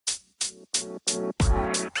Alright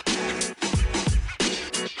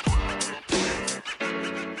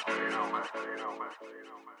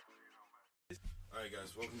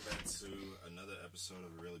guys, welcome back to another episode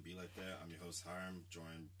of Really Be Like That. I'm your host Hiram,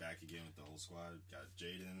 joined back again with the whole squad. Got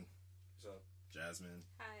Jaden. What's up? Jasmine.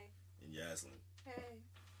 Hi. And Yaslin. Hey.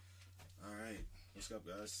 Alright, what's up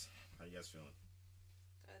guys? How you guys feeling?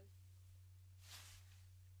 Good.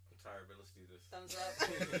 I'm tired, but let's do this. Thumbs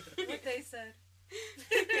up. What they said.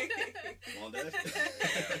 Long day?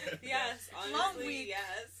 Yes, honestly, Long week.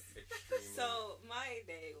 yes. Extremely. So my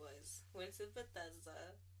day went to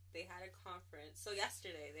Bethesda. They had a conference. So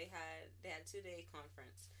yesterday they had 2-day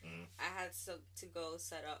conference. Mhm. I had to go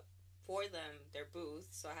set up for them their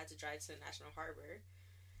booth. So I had to drive to National Harbor,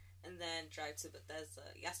 and then drive to Bethesda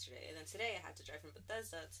yesterday. And then today I had to drive from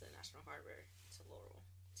Bethesda to National Harbor to Laurel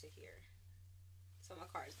to here. So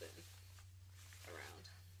my car's been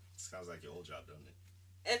around. Sounds like your old job, doesn't it?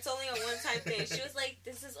 It's only a one-time thing. She was like,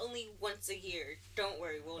 this is only once a year. Don't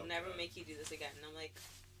worry. We'll never make you do this again. And I'm like,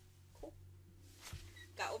 cool.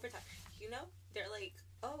 Got overtime. You know, they're like,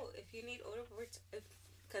 oh, if you need overtime,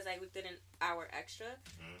 because I did an hour extra,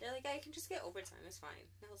 they're like, yeah, you can just get overtime. It's fine.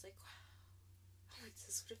 And I was like, wow. I'm like, this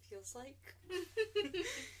is what it feels like.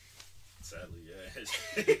 Sadly, yeah.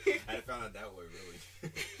 I found out that way,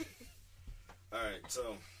 really. Alright,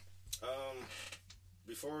 so,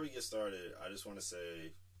 before we get started, I just want to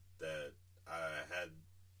say that I had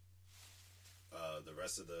the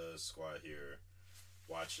rest of the squad here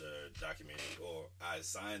watch a documentary, or I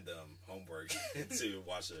assigned them homework to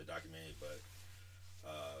watch a documentary, but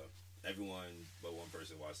everyone but one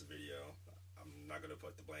person watched the video. I'm not going to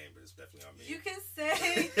put the blame, but it's definitely on me. You can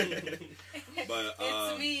say But,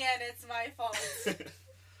 it's me and it's my fault.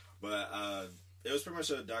 But it was pretty much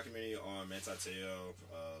a documentary on Manti Te'o.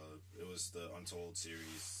 It was the Untold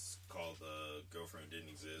series called Girlfriend Didn't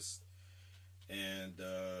Exist. And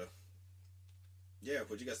yeah,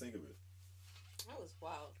 what'd you guys think of it? That was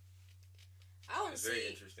wild. I want to It's see. very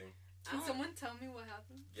interesting. Can someone tell me what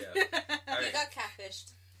happened? Yeah. You Alright. got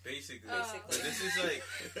catfished. Basically. Oh. But this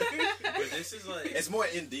is like. It's more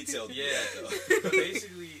in detail than Yeah. that, though. But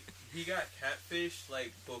basically, he got catfished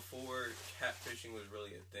like before catfishing was really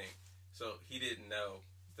a thing. So he didn't know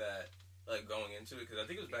that, like, going into it, because I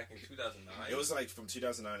think it was back in 2009. It was like from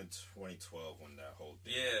 2009 to 2012 when that whole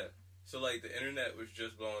thing. Yeah. So, like, the internet was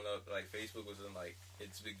just blowing up. Like, Facebook was in, like,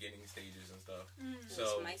 its beginning stages and stuff. It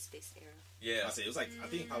So, was MySpace era. yeah. I say it was like, I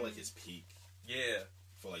think probably like his peak Yeah.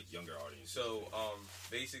 for like younger audiences. So,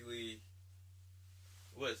 basically,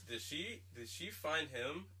 did she find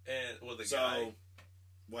him and, well, the guy?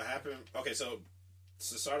 What happened? Okay, so to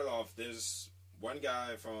start it off, there's one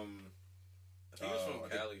guy from. I think he was from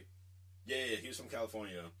Cali. Yeah, he was from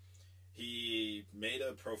California. He made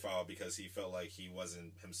a profile because he felt like he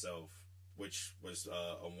wasn't himself, which was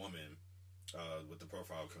a woman, what the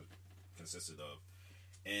profile consisted of.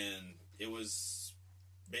 And it was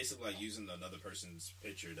basically like using another person's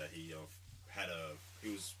picture that he had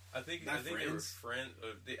he was. I think Not they were friends. friends.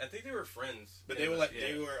 I think they were friends. But they were like, Yeah.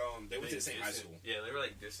 they went to the same high school. Yeah, they were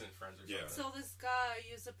like distant friends or Yeah. something. So this guy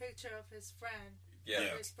used a picture of his friend Yeah.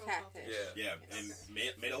 for his profile Catfish. picture. Yeah. Yeah,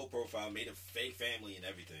 and made a whole profile, made a fake family and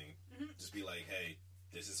everything. Mhm. Just be like, hey,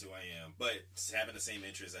 this is who I am. But having the same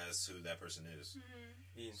interest as who that person is.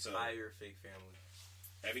 The So- entire fake family.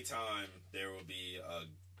 Every time there will be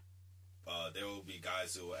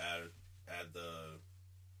guys who will add the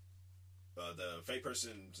fake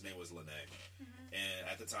person's name was Lene. And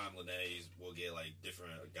at the time, Lene will get like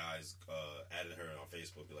different guys added her on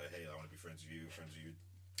Facebook, be like, hey, I want to be friends with you,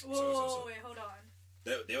 Whoa, wait, hold on.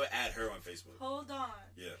 They would add her on Facebook. Hold on.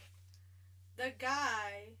 Yeah. The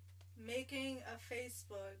guy making a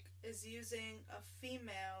Facebook is using a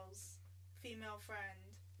female friend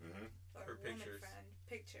Mm-hmm. or Her woman pictures. friend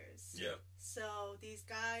pictures. Yeah. So these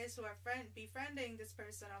guys who are befriending this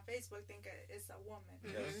person on Facebook think it's a woman.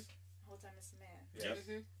 Yes. The whole time it's a man.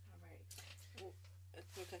 Yep. All right.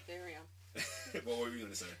 Okay, there we go. What were you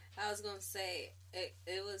gonna say? I was gonna say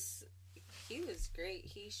he was great.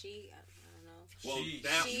 He, she, I don't know. Well, She-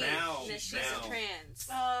 now, She's now. a trans.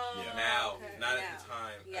 Oh, Yeah. Now, okay. not Now. at the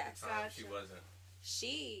time. Yeah. At the time, she Gotcha. wasn't.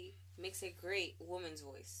 She makes a great woman's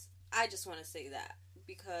voice. I just want to say that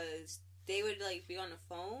because they would like be on the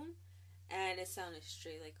phone, and it sounded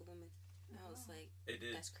straight like a woman. And I was like, It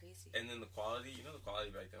did. that's crazy. And then the quality, the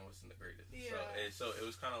quality back then wasn't the greatest. Yeah. So it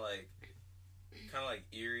was kind of like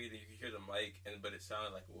eerie that you could hear the mic, but it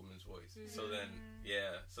sounded like a woman's voice. So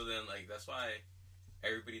then, like that's why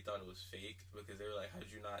everybody thought it was fake, because they were like, how'd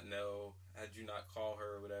you not know? How'd you not call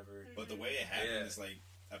her or whatever? But the way it happened Yeah. is like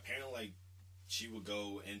apparently like she would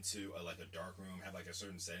go into a dark room, have like a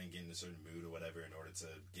certain setting, get in a certain mood or whatever in order to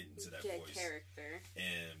get into that voice. Character.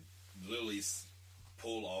 And literally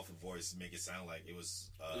pull off the voice, make it sound like it was.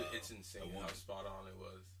 It's insane how spot on it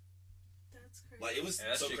was. That's crazy. Like it was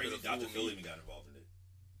so crazy. Dr. Phil even got involved in it.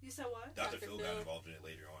 You said what? Dr. Phil got involved in it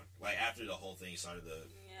later on. Like after the whole thing started to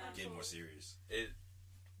get more serious. It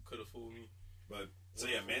could have fooled me. But so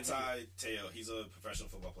yeah, Manti Te'o, he's a professional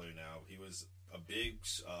football player now. He was a big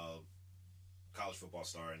college football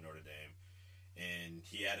star in Notre Dame, and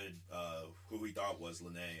he added who he thought was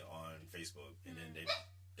Lene on Facebook, and then they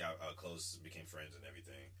got close, became friends, and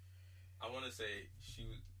everything. I want to say she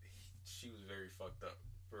was very fucked up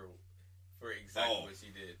for exactly what she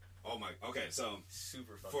did. Oh my, okay, so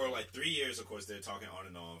super fucked for up. like 3 years, of course, they're talking on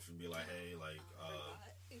and off and be like, hey, like,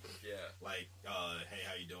 hey,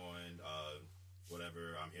 how you doing?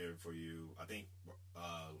 Whatever, I'm here for you. I think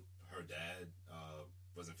her dad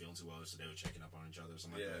wasn't feeling too well, so they were checking up on each other,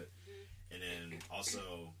 something like that. And then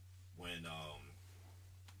also when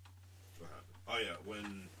what happened? Oh yeah,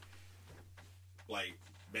 when like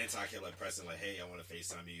Manti kept like pressing like, hey, I want to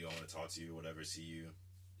FaceTime you, I want to talk to you, whatever, see you.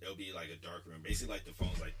 It'll be like a dark room, basically like the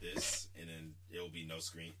phone's like this, and then it'll be no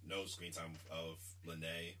screen time of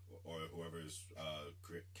Lene or whoever's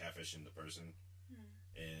catfishing the person,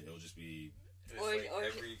 and it'll just be. Or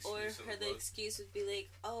the excuse would be like,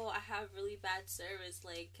 oh, I have really bad service,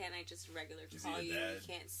 like, can't I just regular call you? You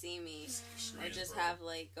can't see me. Or just have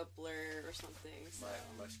like a blur or something. So.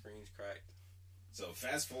 My screen's cracked. So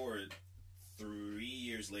fast forward 3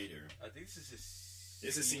 years later. I think this is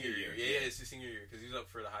his senior year. Yeah, it's his senior year because he's up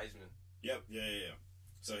for the Heisman. Yep, yeah.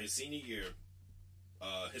 So his senior year,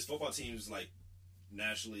 his football team's like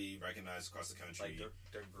nationally recognized across the country. Like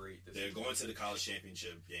they're great. They're going to the college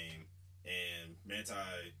championship game. And Manti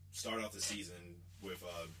started off the season with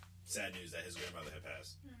sad news that his grandmother had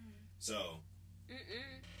passed. So,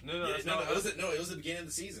 it was the beginning of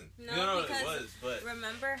the season. No, it was. But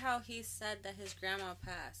remember how he said that his grandma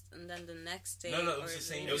passed, and then the next day, it was the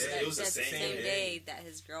same. It was the same day that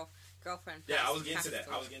his girlfriend. Yeah, I was getting to that.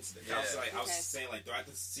 Yeah. I was saying like throughout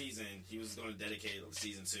the season, he was going to dedicate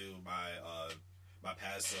season to my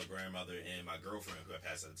past grandmother and my girlfriend who had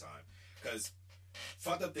passed at the time, because.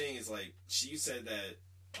 Fucked up thing is like she said that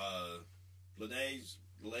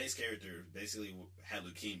Lene's character basically had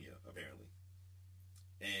leukemia apparently,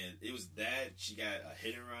 and it was that she got a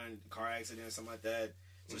hit and run car accident or something like that.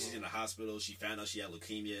 So she's in the hospital. She found out she had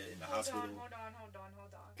leukemia in the hospital. Hold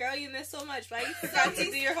on. Girl, you missed so much, right? You forgot to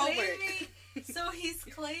do your homework. So he's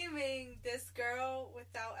claiming this girl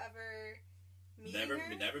without ever meeting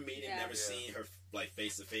her? Never meeting, never seen her like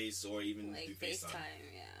face to face or even like through FaceTime.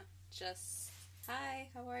 Just. Hi,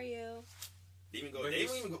 how are you? They even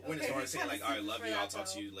went as far as saying like, "All right, love you. I'll talk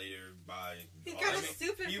to you later. Bye." He kind of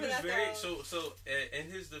stupid. He for was that, very though. so. In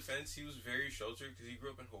his defense, he was very sheltered because he grew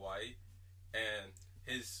up in Hawaii, and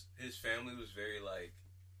his family was very like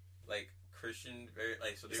Christian, very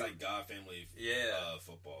like so. It's like God family,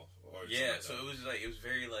 football. Or so it was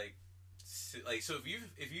very like so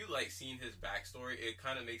if you like seen his backstory, it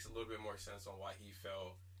kind of makes a little bit more sense on why he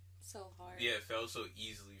fell so hard. Yeah, it fell so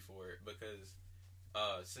easily for it because.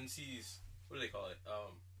 Since he's what do they call it?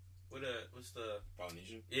 What's the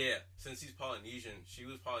Polynesian? Yeah, since he's Polynesian, she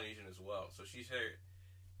was Polynesian as well. So she shared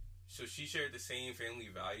the same family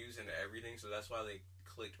values and everything. So that's why they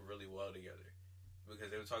clicked really well together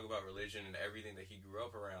because they would talk about religion and everything that he grew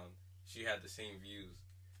up around. She had the same views.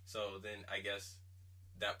 So then I guess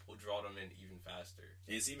that draw them in even faster.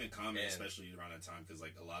 And it's even common, especially around that time, because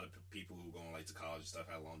like a lot of people who go like to college and stuff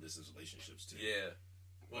had long distance relationships too. Yeah.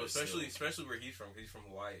 Well, especially where he's from. He's from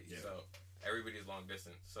Hawaii, so everybody's long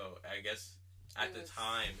distance. So I guess at the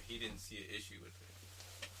time he didn't see an issue with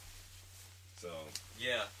it. So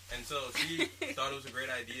yeah, and so she thought it was a great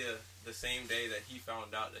idea the same day that he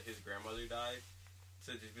found out that his grandmother died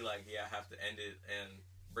to just be like, yeah, I have to end it and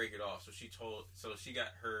break it off. So she got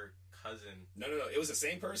her cousin. No, it was the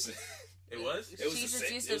same person. It was? She just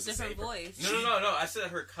used a different voice. No. I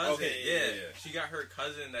said her cousin. Okay, yeah. She got her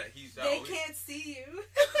cousin that he's... They can't see you.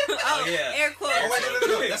 Oh, yeah. Air quotes. Oh, wait,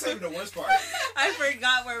 no. That's not even the worst part. I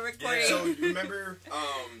forgot we're recording. Yeah. So, remember,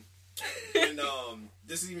 when,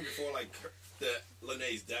 this is even before, like, the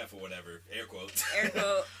Lene's death or whatever. Air quotes. Air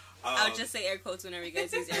quote. I'll just say air quotes whenever you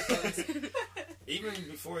guys use air quotes. Even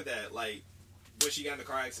before that, like, when she got in the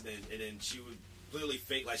car accident, and then she would... literally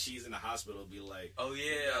fake like she's in the hospital, be like, oh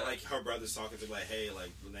yeah, like her brother's talking to her, like, hey,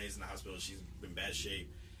 like Lene's in the hospital, she's in bad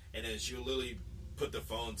shape, and then she would literally put the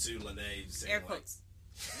phone to Lene saying, air quotes.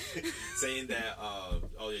 saying that oh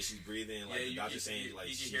yeah, she's breathing, like the doctor saying like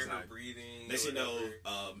you she's can hear not her breathing. next you know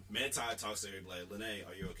whatever. Manti talks to her like, Lene,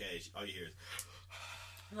 are you okay? All you hear is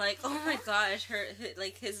Like, oh my gosh,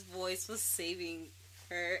 like his voice was saving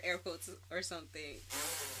her, air quotes or something.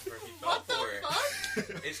 Where he fell What the for it.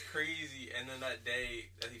 fuck? It's crazy. And then that day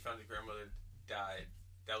that he found his grandmother died,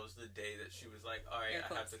 that was the day that she was like, all right, Air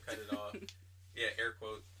I have quotes. to cut it off. Yeah, air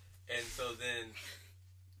quotes. And so then,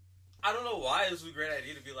 I don't know why it was a great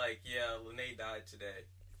idea to be like, yeah, Lene died today.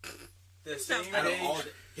 The same out of day, all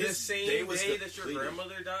the his same day was day that your completed.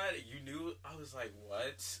 grandmother died, you knew. I was like,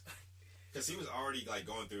 what? because he was already like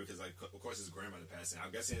going through because like of course his grandmother passing.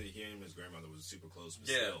 I'm guessing that he and his grandmother was super close, but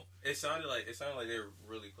Yeah, still. it sounded like they were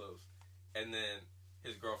really close. And then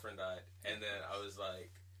his girlfriend died, and then I was like,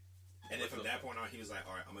 And then from that point on, he was like,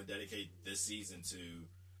 all right, I'm gonna dedicate this season to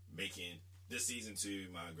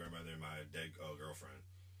my grandmother and my dead girlfriend.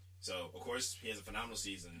 So of course he has a phenomenal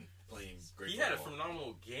season playing great. he had a football.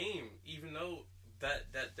 phenomenal game, even though that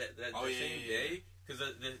Oh, yeah, same yeah, yeah. day, because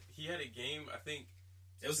he had a game. I think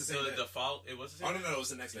It was the same. day. it was the Oh same. no, it was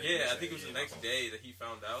the next day. Yeah, Next I think day, it was the yeah, next my fault. day that he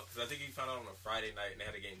found out, because I think he found out on a Friday night and they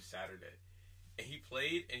had a game Saturday, and he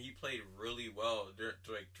played really well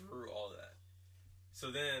through all that.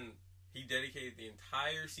 So then he dedicated the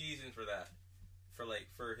entire season for that,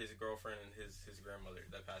 for his girlfriend and his grandmother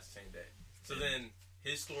that passed the same day. So then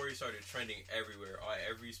his story started trending everywhere, on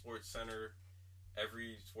every sports center,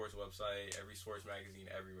 every sports website, every sports magazine,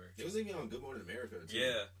 everywhere. It was even on Good Morning America. Too.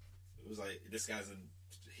 Yeah, It was like this guy's a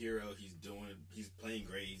hero. He's playing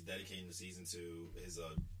great. He's dedicating the season to his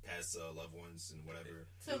past loved ones and whatever.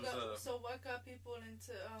 So, It was, so what got people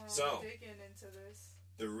into So- digging into this?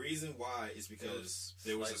 The reason why is because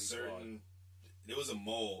there was a slightly certain there was a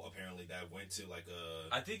mole apparently that went to like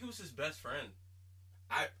a I think it was his best friend.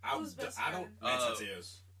 I Who's best I don't friend?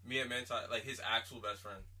 Mateos. Mia Manti, like his actual best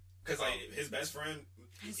friend. Because like his best friend,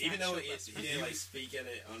 His even though actual best he friend. didn't like speak in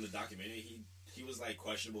it on the documentary, he was like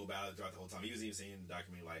questionable about it throughout the whole time. He was even saying in the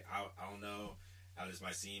documentary like I don't know how this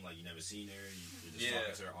might seem like you never seen her, you're just Yeah.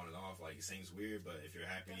 talking to her on and off. Like it seems weird, but if you're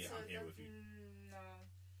happy, I'm here with you. No.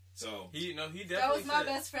 So He definitely That was my said-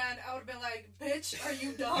 best friend. I would have been like, bitch, are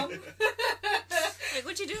you dumb? Like,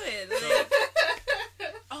 what you doing? So-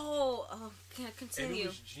 Like, oh, can I And it continue?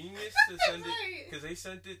 was genius to send it, Right. because they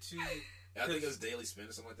sent it to I think it was Daily Spin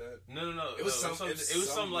or something like that, no It was no, some- it was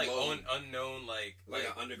some like low- unknown like like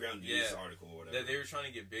an underground news yeah. article or whatever. that they were trying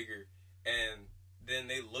to get bigger, and then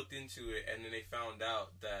they looked into it, and then they found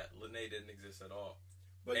out that Lene didn't exist at all.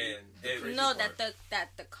 But and the they- crazy No, part-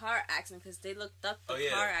 that the car accident, because they looked up the Oh,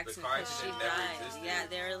 yeah, car the accident car because she accident never died. existed. Yeah,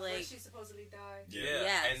 they were Where like, she supposedly died. Yeah.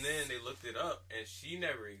 Yes. And then they looked it up, and she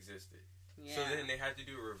never existed. yeah. So then they had to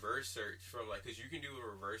do a reverse search from because you can do a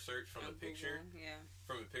reverse search from On the picture. Google, yeah.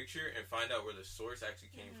 From a picture and find out where the source actually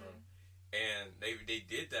came Mhm. from, and they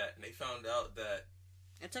did that, and they found out that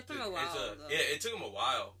It took them a while. though. it took them a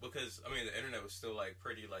while because I mean the internet was still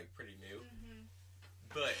pretty new, Mm-hmm.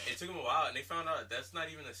 but it took them a while, and they found out that's not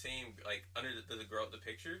even the same under the girl the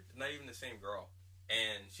picture, it's not even the same girl,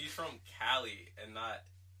 and she's from Cali and not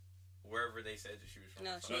wherever they said that she was from.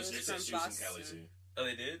 No, or she No, was they from said she was from Cali Boston. too. Oh,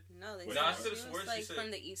 they did? No, they Wait, said no, I she could've was swore she like said-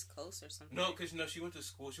 from the East Coast or something. No, because she went to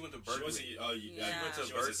school. She went to She Berkeley. went to Yeah. she went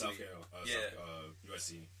to Berkeley. South Carolina, Yeah.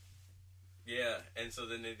 USC. Yeah, and so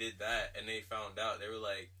then they did that, and they found out. They were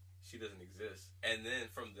like, she doesn't exist. And then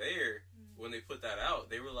from there, when they put that out,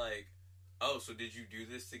 they were like, oh, so did you do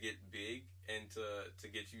this to get big and to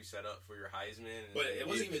get you set up for your Heisman? And But it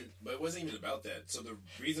wasn't even about that. So the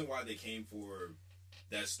reason why they came for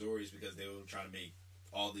that story is because they were trying to make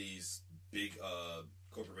all these big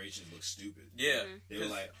corporations look stupid. Yeah, Mhm. They were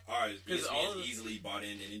like, all right, Because ESPN all of- easily bought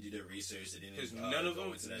in. They didn't do their research. They didn't because go none of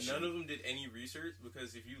into that them did any research.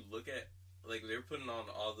 Because if you look at they were putting on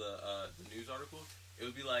all the news articles, it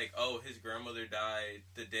would be like, oh, his grandmother died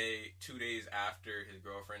 2 days after his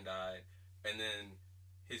girlfriend died, and then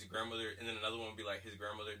his grandmother, and then another one would be like his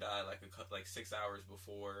grandmother died like 6 hours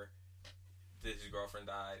before his girlfriend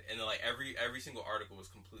died, and then every single article was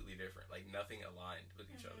completely different, like nothing aligned with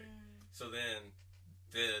each other. So then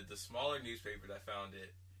the smaller newspaper that found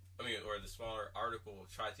it, or the smaller article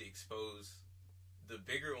tried to expose the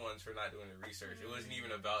bigger ones for not doing the research. It wasn't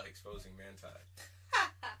even about exposing Manti,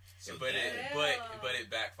 So but that, it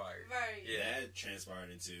backfired. Right. Yeah. that transpired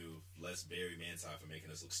into let's bury Manti for making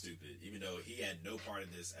us look stupid, even though he had no part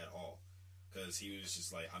in this at all. Because he was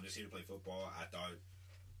just like, I'm just here to play football. I thought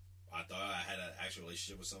I had an actual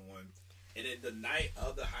relationship with someone. And then the night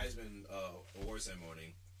of the Heisman award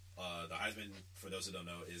ceremony, the Heisman, for those who don't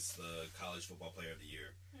know, is the college football player of the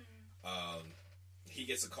year. He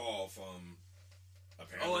gets a call from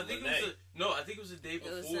apparently I think Lene. I think it was the day It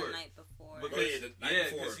before. was the night before. Because, the night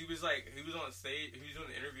before. because he was on stage, he was doing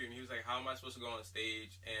an interview, and he was like, "How am I supposed to go on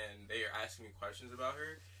stage?" And they are asking me questions about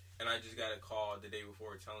her, and I just got a call the day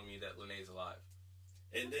before telling me that Lene's alive.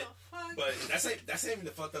 And What then, the fuck? but that's not even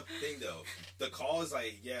the fucked up thing though. The call is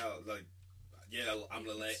like, I'm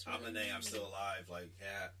Lene, I'm still alive. Like,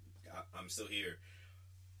 I'm still here.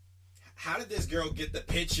 How did this girl get the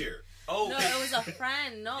picture? Oh, No, it was a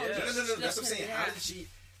friend. No, Yeah. No. That's what I'm just saying. him, How yeah. did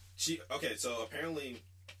she? Okay, so apparently,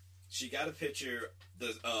 she got a picture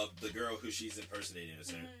of the girl who she's impersonating,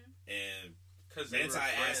 and because Manti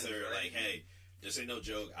asked her like, "Hey, this ain't no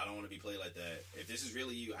joke. I don't want to be played like that. If this is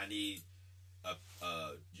really you, I need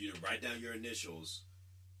you to write down your initials."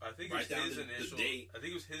 I think write it was down his the initials. date. I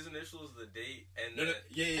think it was his initials, the date, and No, then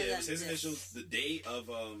yeah, And it then was his this. initials, the date of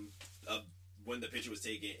when the picture was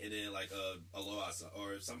taken, and then like aloha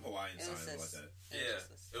or some Hawaiian It sign was or like this. that.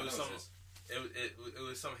 yeah, it was I some know this. it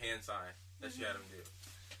was some hand sign that she had him do.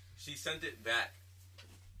 She sent it back.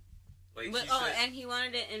 Like But, she said, and he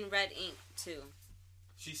wanted it in red ink too.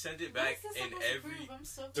 she sent it What back is this in supposed to every. prove? I'm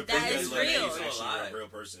so To That prove is Lene real. actually Alive. a real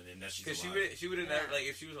person, and that she's Because alive. she would have never, Yeah. like,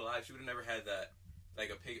 if she was alive, she would have never had that, like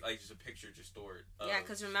just a picture just stored. Yeah,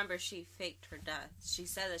 because remember, she faked her death. She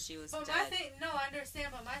said that she was But dead. my thing, no, I understand.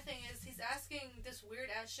 But my thing is, he's asking this weird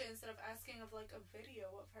ass shit instead of asking of like a video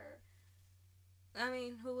of her. I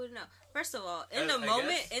mean, who would know? First of all, I guess. I don't know.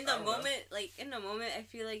 in the moment, I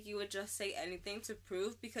feel like you would just say anything to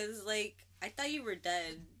prove because, like, I thought you were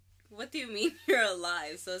dead. What do you mean you're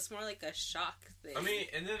alive? So it's more like a shock thing. I mean,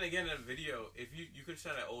 and then again, a video. If you could have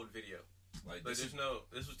sent an old video, Like but this is,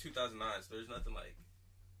 this was 2009, so there's nothing like.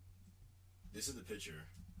 this is the picture.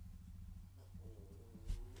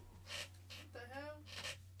 What the hell?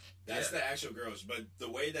 That's Yeah. the actual girl, but the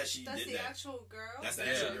way that she That's did the that. actual girl. That's the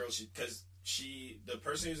Yeah. actual girl. Because the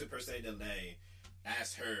person who's impersonating Lene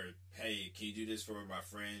asked her, "Hey, can you do this for my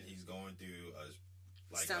friend? He's going through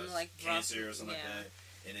Something like cancer rough- or something yeah. like that,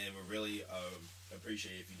 and then would really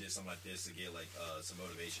appreciate if you did something like this to get like some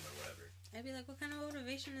motivation or whatever." I'd be like, what kind of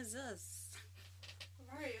motivation is this?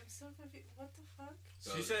 Right. I'm so confused. What the fuck?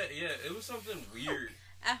 So, She said, yeah, it was something weird.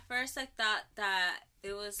 At first, I thought that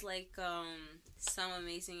it was like some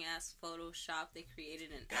amazing ass Photoshop. They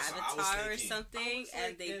created an That's what I was avatar or thinking. something,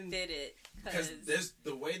 and they thinking- did it because because there's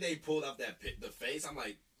the way they pulled up the face. I'm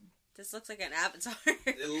like, this looks like an avatar.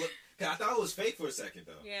 it look. Cause I thought it was fake for a second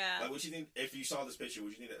though. Yeah. Like, would you think if you saw this picture?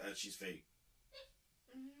 Would you think that she's fake?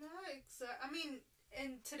 Not exactly. I mean,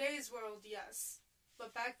 in today's world, yes.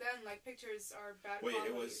 But back then, like, pictures are bad Wait,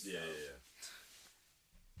 quality. it was. so- Yeah.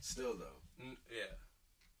 Still though, Yeah.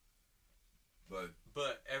 but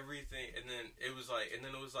But everything, and then it was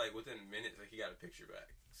like within minutes, like he got a picture back.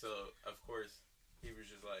 So of course he was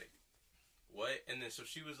just like, "What?" And then so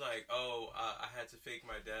she was like, "Oh, I had to fake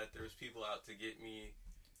my death. There was people out to get me."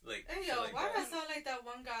 Like, Hey, shit yo, like why that. does that sound like that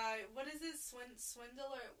one guy? What is it?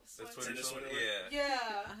 Swindler? The Twitter Tinder swindler? swindler? Yeah.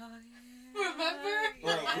 Yeah. Oh, yeah. Remember? bro,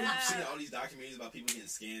 Yeah. we've seen all these documentaries about people getting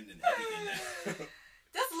scammed and everything now.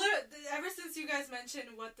 That's literally, ever since you guys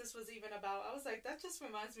mentioned what this was even about, I was like, that just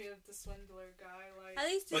reminds me of the swindler guy. Like, At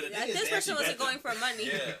least But the thing is, this they person actually wasn't bet going for money.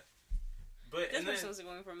 Yeah. But This and then, person wasn't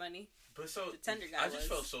going for money. but so The tender guy I just was.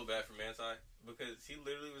 felt so bad for Manti because he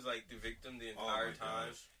literally was like the victim the Oh entire my time,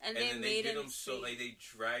 gosh. And, and they then made they did him him so see- like they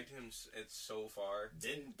dragged him so far.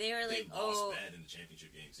 Didn't They were like, lost oh, bad in the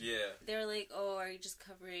championship games? Yeah. they were like, oh, are you just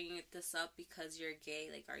covering this up because you're gay?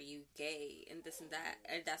 Like, are you gay? And this and that.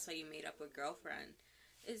 And that's why you made up with girlfriend.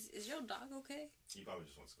 Is your dog okay? He probably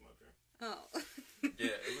just wants to come up here. Oh.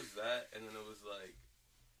 Yeah, it was that, and then it was like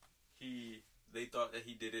they thought that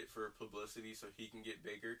he did it for publicity so he can get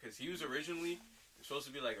bigger because he was originally supposed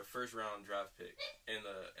to be like a first round draft pick in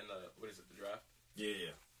the what is it, the draft?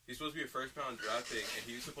 Yeah. He's supposed to be a first round draft pick, and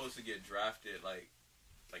he was supposed to get drafted like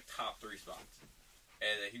top 3 spots,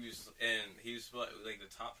 and he was like the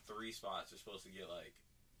top 3 spots are supposed to get like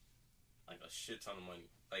a shit ton of money.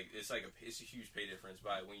 Like it's a huge pay difference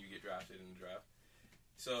by when you get drafted in the draft.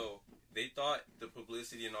 So they thought the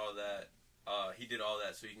publicity and all that, he did all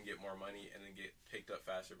that so he can get more money and then get picked up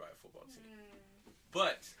faster by a football team.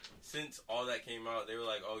 But since all that came out, they were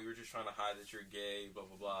like, "Oh, you're just trying to hide that you're gay, blah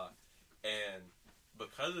blah blah," and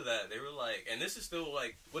because of that, they were like, and this is still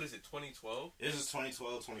like, what is it, 2012? This is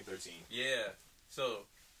 2012, 2013. Yeah. So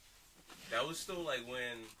that was still like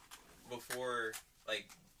before like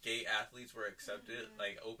gay athletes were accepted,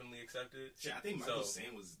 like openly accepted. Shit, I think Michael So-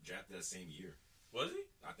 Sam was drafted that same year. Was he?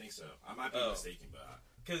 I think so. I might be Oh. mistaken, but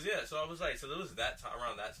Cause yeah, so I was like, so there was that time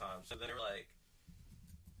around that time. So then they were like,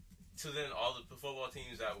 so then all the football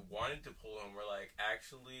teams that wanted to pull him were like,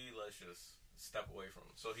 actually, let's just step away from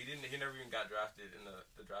him. So he never even got drafted in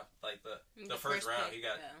the draft, like the The first round. pick, He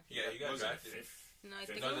got he got Was it drafted. fifth? No, I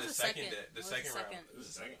think No, it was the the second second. day- the It was second round. It was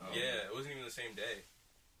the second. Oh. Yeah, it wasn't even the same day.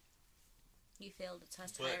 You failed the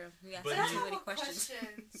test, But- Tyra. We asked but you I too have many a questions.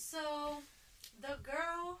 question. So, the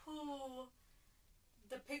girl who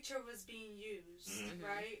the picture was being used, Mhm.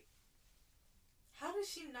 right? How did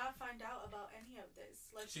she not find out about any of this?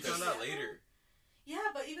 Like She did found out ever? later.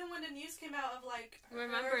 Yeah, but even when the news came out of like her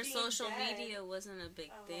Remember, being social dead- media wasn't a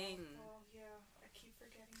big Oh, thing. Oh yeah, I keep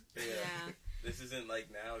forgetting. Yeah. This isn't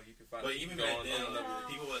like now. You can find. But you even can go back on then, another-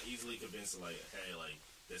 people were easily convinced, like, hey, like,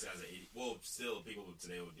 this guy's an idiot. Well, still, people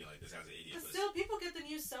today would be like, this guy's an idiot. But But still, people get the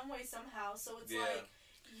news some way somehow. So it's Yeah. like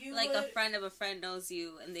you Like would, a friend of a friend knows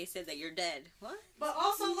you, and they said that you're dead. What? But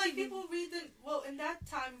also, like people read in that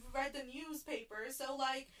time read the newspaper. So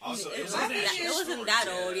like also, it it was wasn't a that, national it wasn't story, that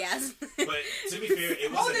yeah. old, yes. But to be fair,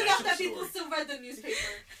 it was old a enough national that people story. still read the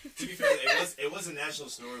newspaper. To be fair, it was a national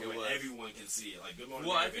story It where was. everyone can see it. Like Good Morning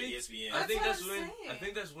Well, I America, think- ESPN. I think what that's I'm when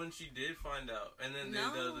saying. when she did find out, and then the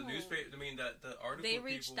No. newspaper. I mean that the article. They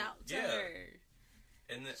reached people, out to yeah. her.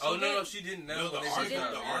 And then, She no, did. she didn't know. no, the when it article, came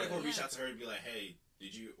out. the Yeah. article Yeah. reached out to her and be like, hey,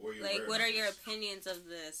 did you or you Like, aware what about are your this? opinions of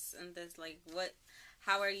this and this? Like, what?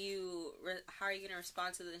 How are you gonna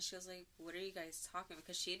respond to this? And she was like, "What are you guys talking?"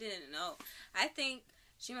 Because she didn't know. I think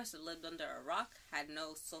she must have lived under a rock. Had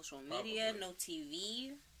no social media, Probably. no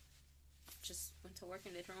TV. Just went to work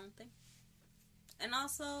and did her own thing. And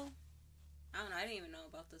also, I don't know. I didn't even know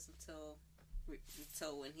about this until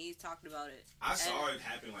when he talked about it. I saw it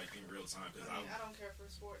happen like in real time because I mean, I don't care for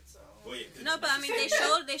sports, so. Well, yeah, 'cause No, but I mean, they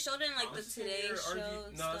showed it in like the Honestly, Today year, Show. RG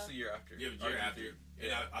And No, stuff. it's the year after. Yeah, year RG3. after.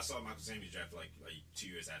 Yeah. And I saw Michael Samuels drafted like 2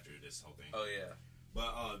 years after this whole thing. Oh yeah.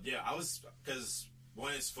 But yeah, I was because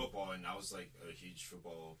one is football, and I was like a huge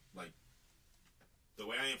football like the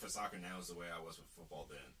way I am for soccer now is the way I was with football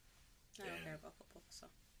then. I don't and- care about football, so.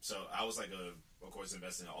 So I was like of course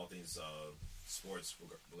investing in all things sports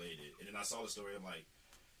related, and then I saw the story. I'm like,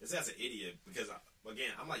 this guy's an idiot because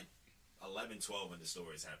I'm like 11, 12 when the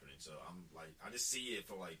story is happening. So I'm like, I just see it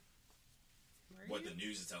for like what the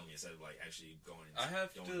news is telling me instead of like actually going. I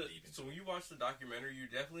have going to. deep into So when you watch the documentary, you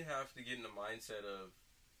definitely have to get in the mindset of,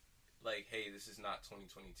 like, hey, this is not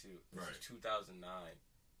 2022. This Right. is 2009,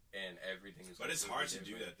 and everything is. But it's hard to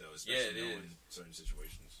do different. that though, Yeah, especially it knowing certain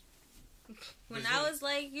situations. When But I then- was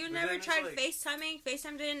like, you but never then it's tried like- FaceTiming?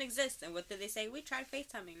 FaceTime didn't exist. And what did they say? We tried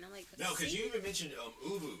FaceTiming. And I'm like, No, because see? you even mentioned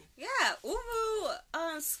Uvu. Yeah, Uvu,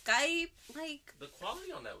 Skype, like, The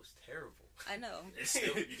quality on that was terrible. I know. It's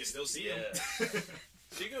still, you can still see him.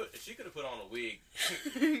 She could have put on a wig,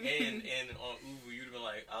 and on Uvu you'd have been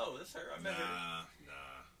like, oh, that's her. I met her. Nah.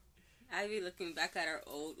 I be looking back at our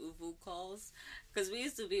old Uvu calls. Because we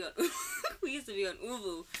used to be on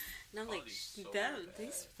Uvu. And I'm like, Quality's so damn, bad.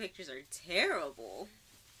 these pictures are terrible.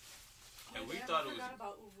 And we damn, thought I it was- forgot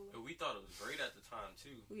about Uvu. And we thought it was great at the time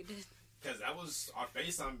too. We did. Because that was our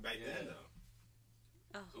FaceTime back Yeah. then, though.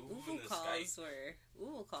 Oh, Uvu Uvu and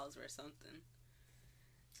the calls were something.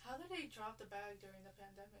 How did they drop the bag during the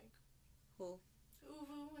pandemic? Cool.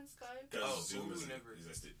 Uvu and Skype. Because Oh, Zoom Uvu never-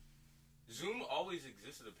 existed. Zoom always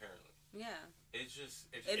existed apparently. Yeah. It's just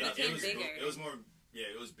It Yeah, became was, bigger. It was more,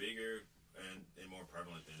 it was bigger and more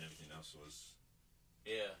prevalent than everything else was.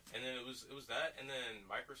 Yeah, and then it was that, and then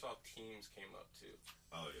Microsoft Teams came up too,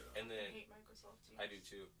 Oh, yeah. and I then hate Microsoft Teams. I do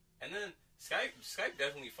too, and then Skype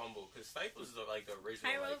definitely fumbled because Skype was the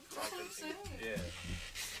original Hi, Rob. conferencing. That's what I'm saying. Yeah,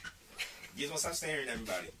 You guys want to stop staring at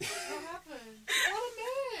everybody. What happened? What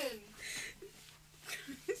happened?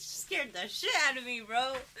 You scared the shit out of me,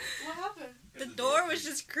 bro. What happened? The door was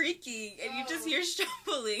just creaking, and you just Oh. hear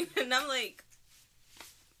shuffling, and I'm like,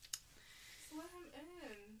 Just let him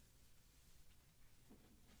in.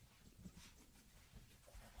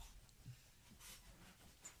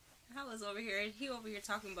 I was over here, and he over here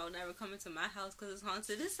talking about never coming to my house because it's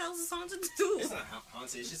haunted. This house is haunted too. It's not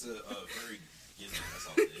haunted. It's just a very gizmo. That's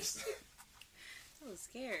all it is. I was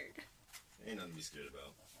scared. Ain't nothing to be scared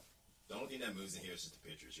about. The only thing that moves in here is just the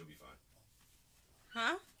pictures. You'll be fine.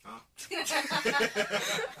 Huh?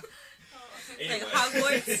 Anyway. Like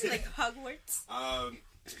Hogwarts? Like Hogwarts?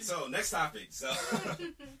 So next topic. So,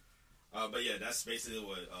 but yeah, that's basically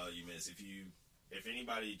what you miss. If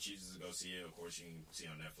anybody chooses to go see it, of course you can see it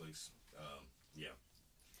on Netflix. Yeah.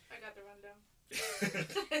 I got the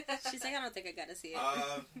rundown. She's like, I don't think I gotta see it.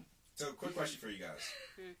 So quick question for you guys.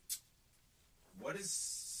 Hmm. What is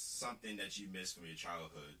something that you miss from your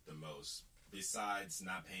childhood the most, besides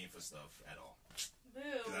not paying for stuff at all?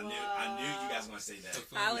 Because I knew you guys were gonna say that.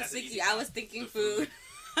 I was That's an easy thinking. I was topic. thinking The food.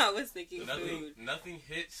 I was thinking nothing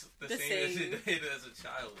hits the The same as same. it did as a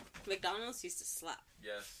child. McDonald's used to slap.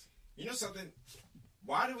 Yes, You know something?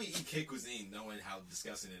 Why do we eat kid cuisine knowing how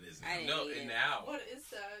disgusting it is now? I didn't No, eat and it. now What is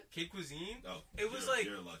that? kid cuisine. Oh, It was you're, like-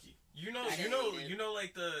 you're lucky. You know, I didn't eat it.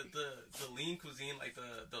 like the lean cuisine, like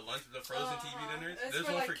the lunch, the frozen TV dinners. It's There's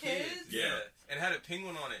for, one like, for kids. kids? Yeah, and it had a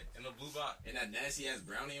penguin on it in a blue box. And that nasty ass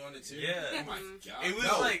brownie on it too. Yeah. Oh my god. It was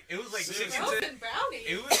No. like Seriously. chicken. Frozen brownie.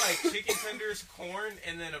 It was like chicken tenders, corn,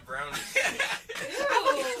 and then a brownie. Ew.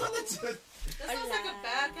 That sounds like a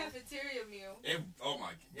bad cafeteria meal. Oh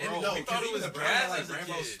my And bro, no, we because thought it even was the brownie had, gas like as a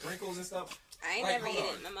rainbow kid. sprinkles and stuff. I ain't Like, never hold eat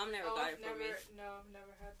on. it. My mom never Oh, got I've it for me.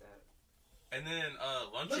 never had that. And then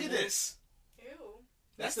Lunchables. Look at this. Ew.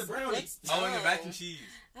 That's the brownie. That's Oh, and the mac dumb. and cheese.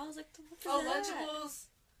 I was like, what is Oh, that? Lunchables.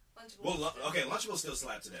 Lunchables. Well, okay, Lunchables still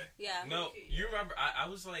slap today. Yeah. No, Okay, you yeah. remember? I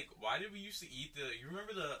was like, why did we used to eat the? You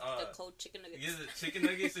remember the? The cold chicken nuggets. Yeah, the chicken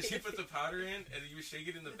nuggets that she put the powder in, and you would shake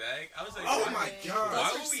it in the bag. I was like, Oh why, my god. why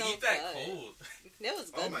Those would are we so eat that good. cold? That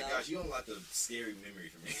was good Oh my though. gosh, you don't like the scary memory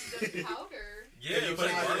for me. The powder. Yeah, you it was put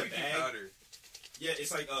it like in a barbecue bag. powder. Yeah,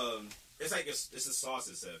 it's like it's a sauce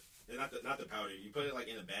itself. Not the powder. You put it like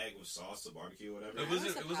in a bag with sauce or barbecue or whatever. It Mine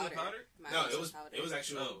wasn't. was It a wasn't powder. powder. Mine No, powder. it was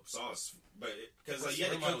actual Oh. sauce, but because I like you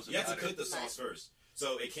had swear mine was to powder. cook the sauce first.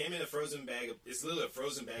 So it came in a frozen bag. It's literally a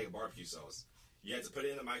frozen bag of barbecue sauce. You had to put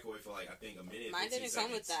it in the microwave for like I think a minute. Mine 15 didn't seconds.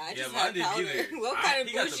 come with that. I Yeah, just mine had didn't powder. either. What I- kind of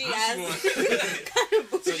he got the bougie bougie ass? one. What kind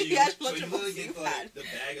of So bougie you ass literally Lunchables get you the, had? the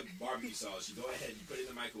bag of barbecue sauce. You go ahead, you put it in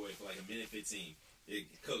the microwave for like a minute 15. It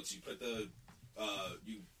cooks. You put the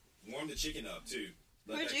you warm the chicken up too.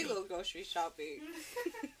 Let Where'd that you cook. go grocery shopping?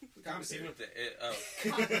 The He commissary. went to it. Oh,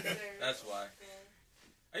 Commissary. that's why.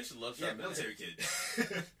 I used to love Yeah, shopping. military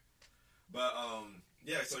kid. But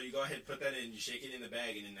yeah. So you go ahead, put that in. You shake it in the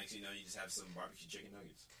bag, and then next thing you know, you just have some barbecue chicken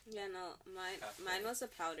nuggets. Yeah, no, Half mine full. was a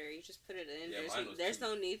powder. You just put it in. Yeah, mine was There's too.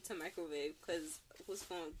 no need to microwave because who's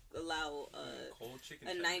going to allow Cold chicken.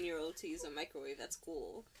 a tenders. 9-year-old to use a microwave at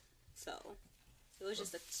school? So it was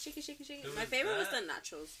just a shaky. It My was favorite was that. the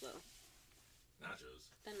nachos though. Nachos.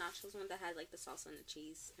 The nachos one that had like the salsa and the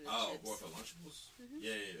cheese and the Oh, chips. more for Lunchables? Mhm.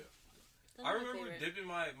 Yeah. Those I are my remember favorite. dipping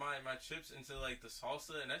my chips into like the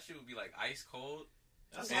salsa, and that shit would be like ice cold.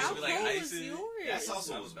 That's Yeah, How it also, was like cold ice was in- yours? that salsa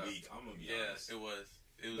That was was weak. I'm gonna be Yeah, honest. it was.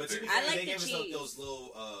 It was. But to Very be I fair, like they the gave us cheese. those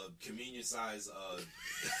little communion size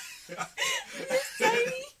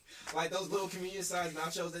Tiny. like those little communion size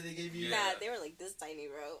nachos that they gave you. Yeah. Nah, they were like this tiny,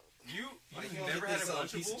 bro. you Like you never don't had get a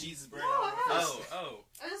this piece of Lunchable? Jesus bread. No, out I of the haven't. crust. Oh,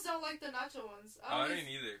 I just don't like the nacho ones. I didn't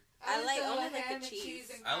either. I like the only like the ham and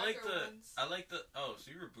cheese. and I like cracker the. ones. I like the. Oh,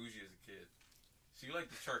 so you were bougie as a kid. So you like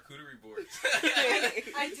the charcuterie boards.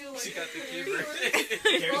 I do like She got the kid charcuterie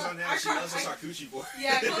birthday. Carries Well, on now. I She can't- loves a I- charcuterie board.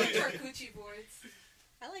 Yeah, I call them charcuterie boards.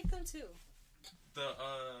 I like them too.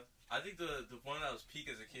 I think the one that was peak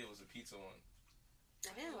as a kid was the pizza one.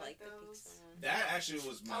 I didn't like like the those. pizza one. That actually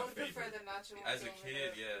was my I would prefer favorite. the nacho ones. As a over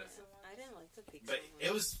kid, the yeah. pizza ones. I didn't like the pizza But one.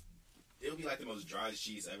 it would be like the most driest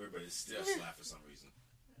cheese ever, but it still slapped for some reason.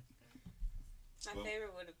 My well-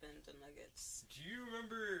 favorite would have been the nuggets. Do you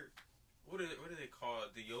remember what are they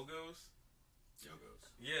called? The Yogos? Yogos.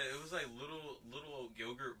 Yeah, it was like little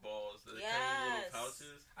yogurt balls that come in little Yes.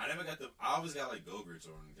 pouches. I never got I always got like Go-Gurts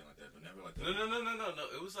or anything like that, but never like the. No.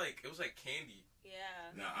 It was like candy.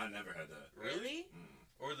 Yeah. No, I never had that. Really? Mm.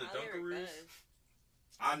 Or the Oh, they were Dunkaroos. good.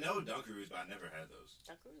 I know Dunkaroos, but I never had those.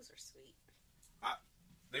 Dunkaroos are sweet.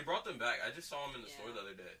 They brought them back. I just saw them in the Yeah. store the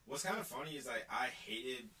other day. What's kind of funny is like I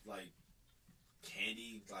hated like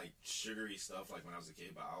candy, like sugary stuff, like when I was a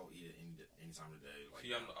kid, but I'll eat it any time of the day. Like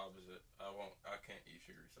See, I'm the opposite. I can't eat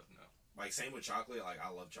sugary stuff now. like same with chocolate. Like I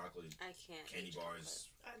love chocolate I can't. candy eat bars.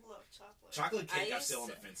 I love chocolate. Chocolate cake, I I'm still on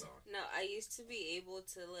used the fence on. No, I used to be able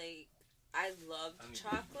to like. I loved I need to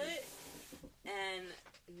chocolate, and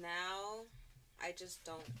now I just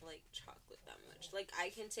don't like chocolate that much. Like I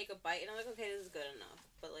can take a bite and I'm like, okay, this is good enough,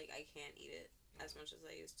 but like I can't eat it as much as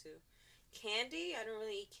I used to. Candy, I don't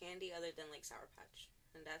really eat candy other than like Sour Patch,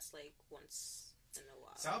 and that's like once in a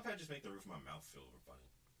while. Sour Patches make the roof of my mouth feel funny.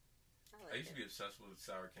 I I like used to it. be obsessed with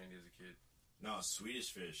sour candy as a kid. No,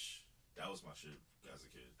 Swedish Fish. That was my shit as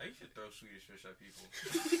a kid. I used to throw Swedish fish at people.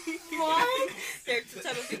 What? They're the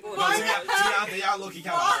type of people. No, Why who- not? they are looking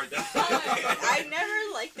kind of hard. Though. I never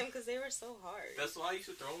liked them because they were so hard. That's why I used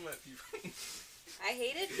to throw them at people. I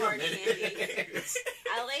hated You're a hard candy. menace.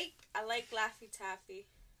 I like Laffy Taffy.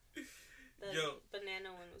 The Yo.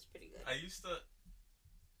 banana one was pretty good. I used to.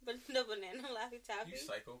 But the banana Laffy Taffy. You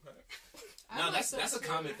psychopath. I No, like that's a those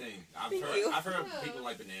common too. thing. Thank you. I've heard Yeah. people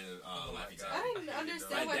like banana Oh my Laffy God. I Taffy. didn't I hated understand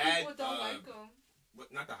those. why My dad, people don't like them. But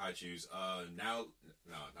not the high chews. Now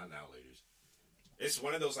laters. It's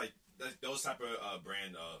one of those like those type of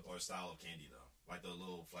brand or style of candy though, like the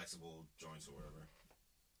little flexible joints or whatever.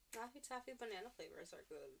 Laffy Taffy banana flavors are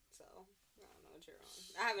good, so I don't know what you're on.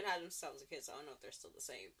 I haven't had them since I was a kid, so I don't know if they're still the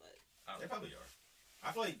same, but They probably are.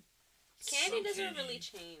 I feel like candy some doesn't candy- really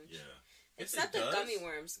change. Yeah. Except the gummy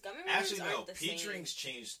worms. Gummy worms Actually, no. aren't the Peach same. rings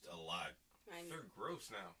changed a lot. They're gross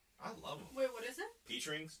now. I love them. Wait, what is it? Peach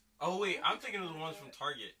rings. Oh wait, I'm thinking of the ones from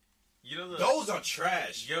Target. You know the Those are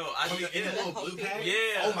trash. Yo, I From think the, in the little blue bag.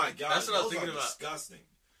 Yeah. Oh my god. That's what I was those thinking are about. Disgusting.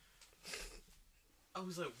 I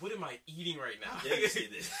was like, what am I eating right now? Yeah, you see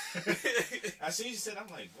this. As soon as you said, I'm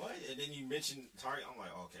like, what? And then you mentioned Target. I'm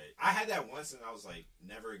like, okay. I had that once, and I was like,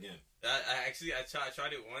 never again. I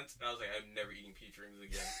tried it once, and I was like, I'm never eating peach rings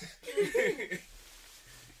again.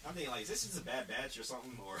 I'm thinking like, is this just a bad batch or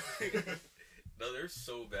something, or? No, they're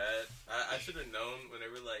so bad. I should have known when they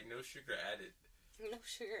were like, no sugar added. No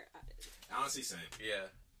sugar added. Honestly, same. Yeah,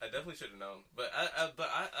 I definitely should have known. But I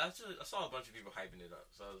saw a bunch of people hyping it up,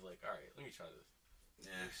 so I was like, all right, let me try this.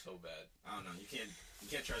 Yeah. It's so bad. I don't know. You can't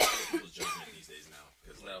trust other people's judgment these days now.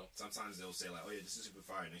 Because No. sometimes they'll say like, oh yeah, this is super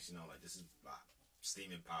fire. Next you know, like this is a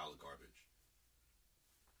steaming pile of garbage.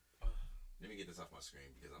 Let me get this off my screen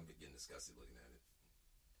because I'm getting disgusted looking at it.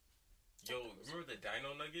 Yo, remember the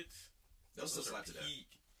Dino Nuggets? Those still are slap today. peak.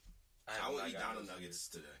 I will eat got Dino those. Nuggets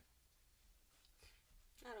today.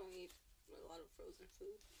 I don't eat a lot of frozen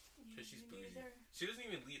food. Cause she's Me bougie. neither. She doesn't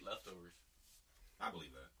even eat leftovers. I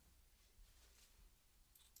believe that.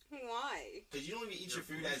 Why? Because you don't even eat your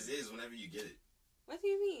food as is whenever you get it. What do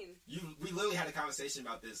you mean? We literally had a conversation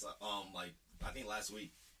about this, like I think last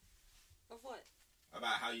week Of what?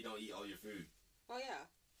 about how you don't eat all your food. Oh yeah.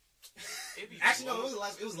 It'd be Actually, no,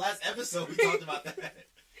 blowing- it was last episode we talked about that.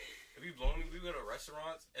 It'd be blowing me. We go to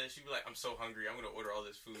restaurants and she'd be like, "I'm so hungry. I'm gonna order all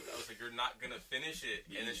this food." I was like, "You're not gonna finish it."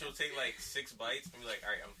 And then she'll take like 6 bites and be like, "All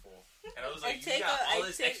right, I'm full." And I was like, "You got all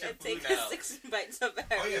this extra food now." 6 bites of Oh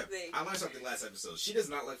yeah, everything. I learned something last episode. She does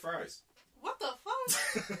not like fries. What the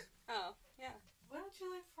fuck? Oh yeah. Why don't you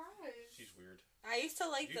like fries? She's weird. I used to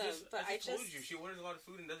like them, but I told just you she orders a lot of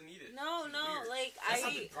food and doesn't eat it. no, She's no, weird. like That's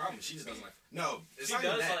not the I problem. She just doesn't like. No, it's She not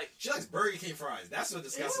even does that. like- She likes Burger King fries. That's what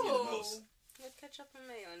disgusts me the most. with ketchup and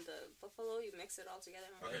mayo and the buffalo, you mix it all together.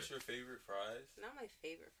 Okay. That's your favorite fries? Not my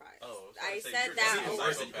favorite fries. Oh, I was about to say, said you're that It's even over.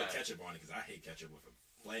 worse that you put bad. ketchup on it because I hate ketchup with a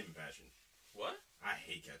flaming passion. What? I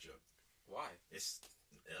hate ketchup. Why? It's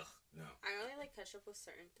no. I only like ketchup with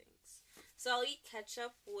certain things. So I'll eat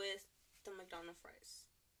ketchup with the McDonald's fries.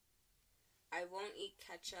 I won't eat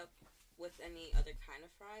ketchup with any other kind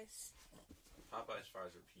of fries. Popeye's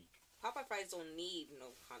fries are peak. Popeye fries don't need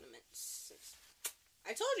no condiments.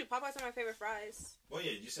 I told you Popeyes are my favorite fries. Well,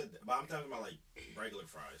 yeah, you said, but I'm talking about like regular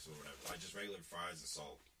fries or whatever, like just regular fries and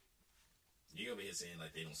salt. You're gonna be here saying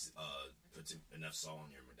like they don't put enough salt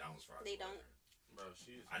on your McDonald's fries. They or don't. whatever. Bro,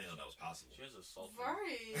 I didn't know that was possible. she has a salt.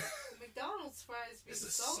 Right. McDonald's fries be It's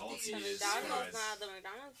the salty. The saltiest McDonald's, fries. the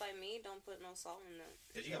McDonald's by me don't put no salt in it.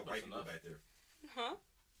 Cause you got white people enough. back there. Huh?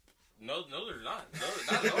 No, they're not. No,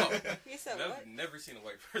 not at all. You said what? Never seen a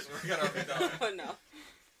white person work at our McDonald's. Oh no.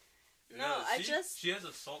 No, She has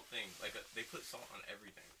a salt thing. Like they put salt on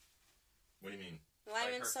everything. What do you mean? Lime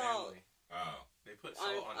Like and her salt. family. Oh, They put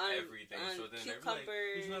salt on everything. on So then they're like,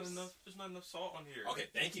 cucumbers. there's not enough salt on here. okay.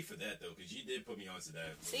 Thank you for that though, because you did put me onto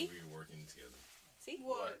that when See? we were working together. See?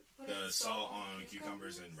 What? Put The in salt on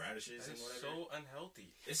cucumbers and radishes That and is whatever. so unhealthy.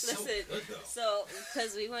 It's Listen, so good though. so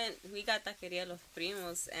because we got Taqueria Los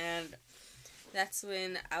Primos, and that's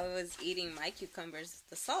when I was eating my cucumbers with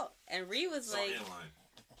the salt, and Ree was Salt like, and lime.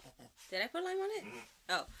 "Did I put lime on it?" Mhm.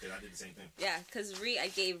 Oh, Yeah, I did the same thing. yeah, because I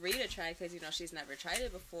gave Ree to try because she's never tried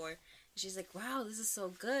it before. And she's like, "Wow, this is so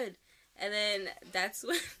good." And then that's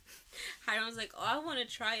when Hiram was like, "Oh, I want to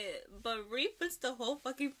try it," but Ree puts the whole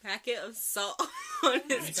fucking packet of salt on Let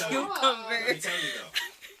me his tell you. Let me cucumber. tell you though.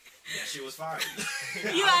 That shit was fire.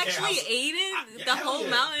 You actually ate it? yeah, The hell whole yeah.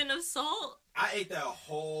 mountain of salt? I ate that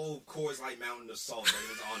whole Coors Light mountain of salt that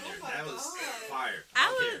was on there. Oh my That was God. fire. I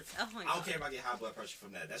don't care. was. Oh my I don't god. care if I get high blood pressure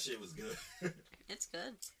from that. That shit was good. It's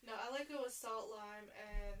good. No, I like it with salt, lime,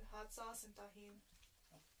 and hot sauce and tahini.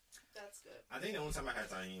 That's good. I think the only time I had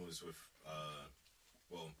tahini was with,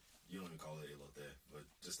 well, you don't even call it elote, but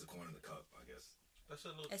just the corn in the cup, I guess. That's a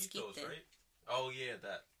little Esquite. Tito's, right? Oh yeah,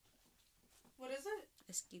 that. What is it?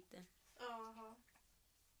 Esquite. Oh, uh-huh.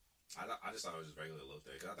 I just thought it was just regular elote.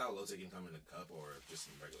 Because I thought elote can come in a cup or just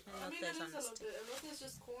in a regular cup. I mean, it Elote's is on a the little bit. Elote is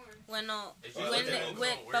just corn. Bueno, It's Oh, when elote it, loco.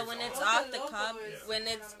 when, Where's but when all it's that? off Elote the loco cob, is when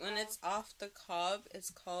corn it's on the when cob. it's off the cob, it's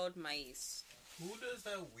called maíz. Who does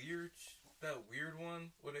that weird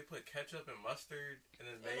one where they put ketchup and mustard and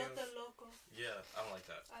then mayo? Elote loco. Yeah, I don't like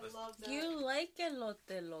that. I That's- love that. You like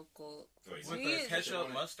elote loco? Wait, with We- the ketchup,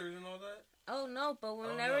 on it. mustard, and all that. Oh no, but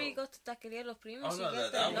whenever no. you go to Taqueria Los Primos, Oh, you no,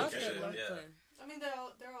 get that the one elote ketchup, loco. yeah. I mean, they're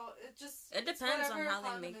all. It depends on whatever how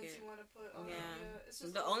they make condiments it. You want to put on Yeah. it. It's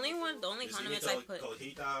just The only Just condiments you I need put.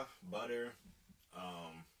 cojita, butter,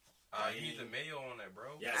 You need the mayo on that,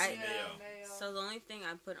 bro. yes, I- mayo. So the only thing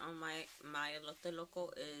I put on my elote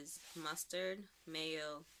loco is mustard,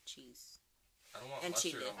 mayo, cheese. I don't want And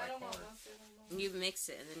mustard chili. on my I don't want corn. mustard on mine. You mix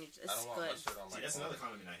it and then I it's don't want good. mustard on my See, that's corn. another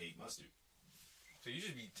condiment I hate, mustard. So you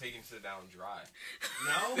should be taking it down dry.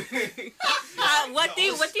 No, What do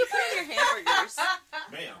you put in your hamburgers?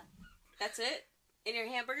 mayo. That's it? In your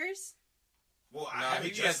hamburgers? Well, No, I have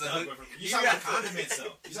it he has dressed to up. hook- You he talking about has to- condiments, though.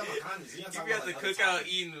 You talking about condiments. You're not If talking you have about to like, cook other out toppings.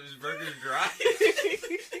 eating his burgers dry,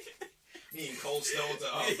 Me eating cold stone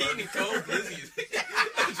to eating cold glizzies.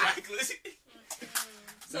 Dry glizzy.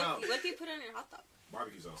 So No. what do you put on your hot dog?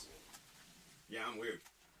 Barbecue sauce. Yeah, I'm weird.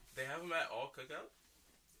 They have them at all cookouts?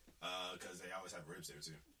 Because they always have ribs there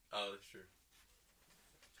too. Oh, that's true.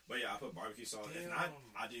 But yeah, I put barbecue sauce. If Damn. not,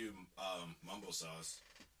 I do mumbo sauce.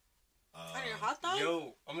 On your hot dog?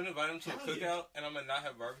 Yo, I'm gonna invite him to a Hell cookout, yeah. and I'm gonna not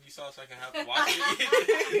have barbecue sauce. So I can have watch him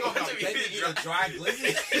You gonna watch him make me eat eat it a dry. dry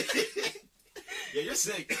glizzy? Yeah, you're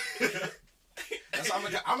sick. That's why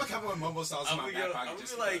I'm gonna come with mumbo sauce in my back pocket. I'm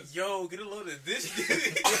just gonna be like, because. yo, get a load of this.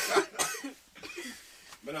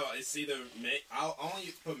 But no, it's either I'll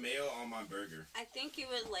only put mayo on my burger. I think you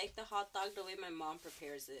would like the hot dog the way my mom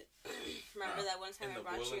prepares it. Remember that one time In I the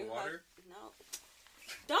brought boiling you water? No.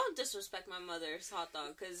 Don't disrespect my mother's hot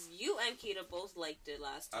dog, because you and Kita both liked it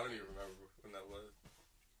last I time. don't even remember when that was.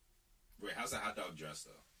 Wait, how's the hot dog dressed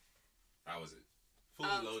though? How was it?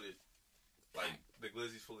 Fully loaded. Like, The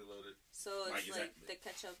glizzy's fully loaded. So it's Like, is like that- the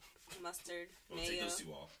ketchup, mustard, we'll take mayo. those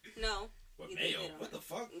two off. No. What, You mayo? leave it on. What the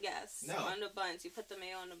fuck? Yes. No. On the buns. You put the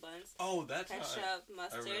mayo on the buns. Oh, that's how Ketchup,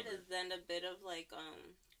 mustard, remember. and then a bit of like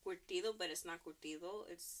curtido, but it's not curtido.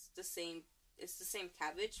 It's the same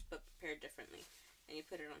cabbage but prepared differently. And you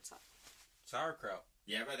put it on top. sauerkraut.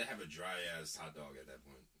 Yeah, I'd rather have a dry ass hot dog at that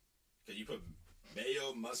point. Cause you put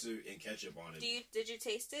mayo, mustard, and ketchup on it. Did you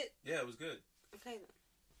taste it? Yeah, it was good. Okay then.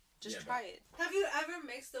 Just Yeah, try it. Have you ever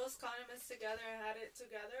mixed those condiments together and had it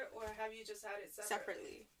together, or have you just had it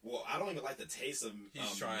separately? Well, I don't even like the taste of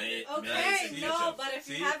He's trying it. Okay, Mayonnaise and no, ketchup. but if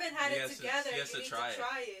you See? haven't had He it has to- together, he has you to need try to it.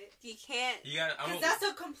 try it. You can't You got. Because that's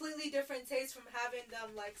a completely different taste from having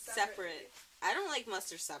them like separate. I don't like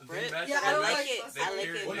mustard separate. They Yeah, I I don't like like it. mustard. I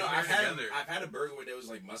like They it. Well, no, They're together. I've had a burger where there was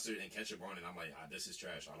like mustard and ketchup on it. And I'm like, this is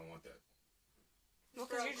trash. I don't want that. Well,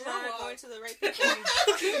 because Bro, you're grow not up. going to the right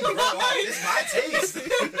people. Bro, it's my taste.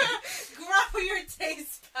 Grow your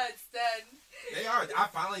taste buds then. They are.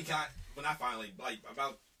 Like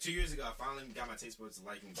about 2 years ago, I finally got my taste buds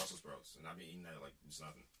liking Brussels sprouts, and I've been eating that like it's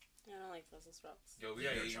nothing. I don't like Brussels sprouts. Yo, we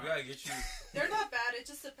Yeah, gotta, you're we trying. gotta get you. They're not bad. It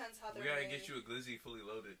just depends how they're We gotta made. get you a glizzy fully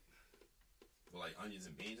loaded. With like onions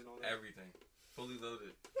and beans and all that. Everything, fully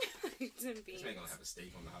loaded. It's in This beans. man gonna have a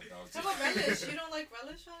steak on the hot dog. How about relish? You don't like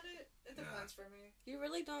relish on it? It Nah. depends for me. You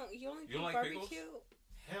really don't. You only You put don't like pickles? barbecue.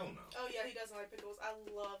 Hell no. Oh yeah, he doesn't like pickles. I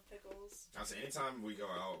love pickles. I say anytime we go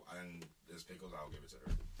out and there's pickles, I'll give it to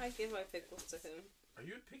her. I give my pickles to him. Are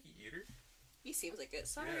you a picky eater? He seems like it.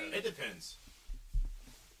 Sorry. Yeah. It depends.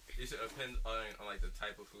 Does it depend on like the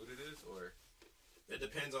type of food it is, or? It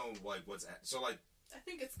depends on like what's at. So like, I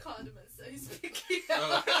think it's condiments that he's picking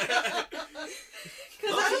Oh.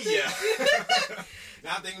 Because I don't think. yeah.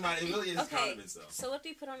 Now I'm thinking about it, it really is Okay. condiments though. So what do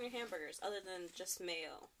you put on your hamburgers other than just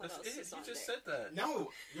mayo? What That's else it. is You on just there? said that. No,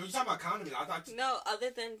 you're talking about condiments. I thought No, other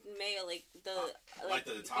than mayo, like the like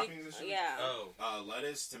the toppings and shit? Yeah. Oh,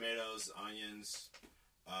 lettuce, tomatoes, onions.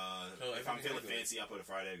 So If I'm everything feeling regular. fancy, I put a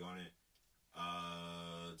fried egg on it.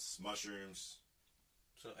 It's mushrooms.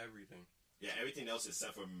 so everything. Yeah, everything else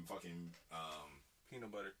except for fucking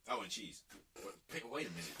Peanut butter. and cheese. Wait a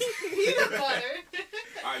minute. Peanut butter.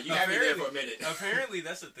 All right, you have me there for a minute. Apparently,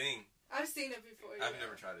 that's a thing. I've seen it before. I've yeah.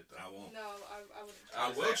 never tried it though. I won't. No, I wouldn't. I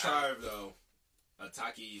was will like, try though a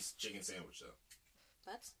Takis chicken sandwich though.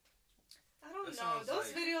 What? I don't That know. sounds Those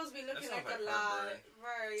like- videos be looking that like sounds a like lot. heartburn.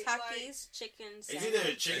 Right. Takis, chicken It's sandwich. either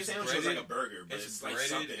a chicken It's sandwich or it's like a breaded- burger, but It's it's like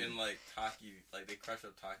breaded something. in like taki, like they crush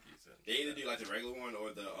up takis. And They either do like the regular one or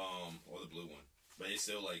the blue one, but it's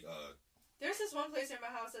still like There's this one place near my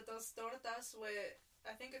house that does tortas with,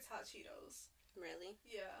 I think it's hot Cheetos. Really?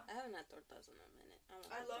 Yeah. I haven't had tortas in a minute. want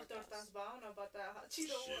I love tortas, but I don't know about that hot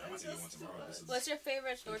Cheeto Shit, I one. might get It's one just too tomorrow. much. This is- What's your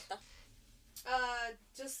favorite torta?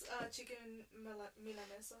 Just chicken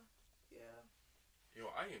milanesa. Yeah. yo,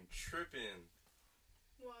 I am tripping.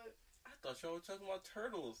 What? I thought y'all were talking about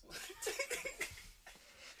turtles.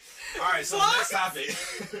 Alright, so next topic.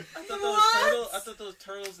 I thought those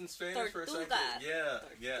turtles in Spanish for a second. Tortuga.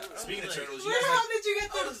 Yeah. Speaking of turtles, you Where the guys hell did you get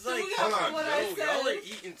I the was like, Tortuga hold on, from what I yo, said? y'all are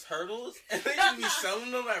eating turtles and they just be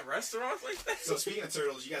selling them at restaurants like that? so speaking of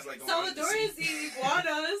turtles, you guys like going out to Salvadorians sea? eat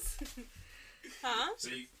iguanas. Huh?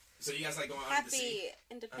 So you guys like going out to sea? Happy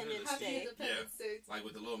Independence Happy Day. Independence Day. Like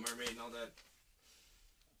with the Little Mermaid and all that?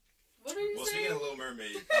 What are you Well, saying? speaking of Little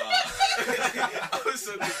Mermaid, I was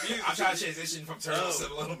so confused. I'm trying to transition from turtles Oh. to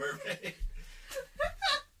the Little Mermaid.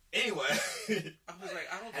 Anyway, I was like,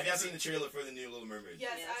 I don't have y'all seen the trailer for the new Little Mermaid?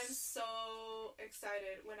 Yes, Yes. I'm so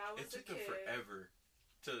excited. When I was It took a them kid. forever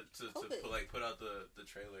to put out the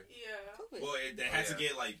trailer. Yeah. COVID. Well, they had to yeah.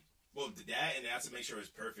 get like, that, and they had to make sure it's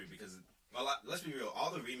perfect because, let's be real, all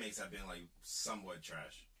the remakes have been like somewhat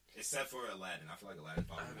trash, except for Aladdin. I feel like Aladdin I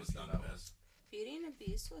probably haven't was seen done that the one. best. Beauty and the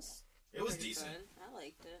Beast was It was pretty decent. good. I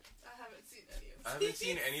liked it. I haven't seen any of I haven't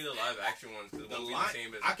seen any of the live action ones because The it won't be Lion- the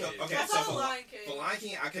same as I the could- kids. okay, I so saw for- the Lion King. For Lion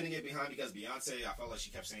King, I couldn't get behind because Beyonce, I felt like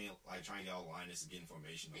she kept saying, like, trying to get all Lioness to get in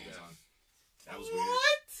formation the whole Yeah. time. That was weird.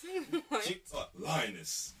 What? What? She,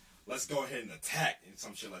 Lioness, let's go ahead and attack and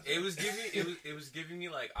some shit like that. It was giving me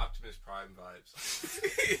like Optimus Prime vibes.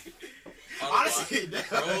 Honestly,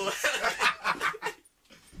 Bro.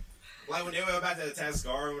 like when they were about to attack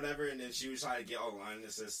Scar or whatever, and then she was trying to get all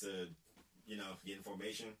Lionesses to, get in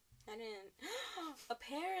formation. I didn't.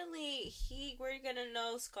 Apparently, we're gonna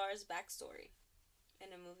know Scar's backstory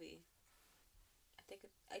in a movie.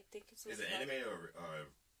 I think it's. Is it anime or I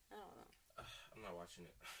don't know. I'm not watching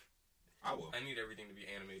it. I will. I need everything to be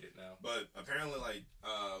animated now. But apparently, like,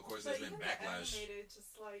 of course, there's been But even the backlash. animated,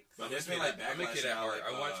 just like. But there's been like I'm a backlash. kid at now, heart.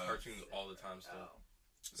 like, I watch cartoons all the time still. Oh.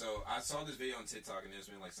 So I saw this video on TikTok, and there's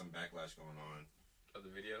been like some backlash going on. Of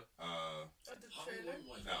the video. The trailer.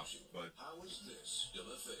 No, but How is this still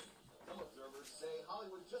a thing? Some observers say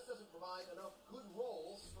Hollywood just doesn't provide enough good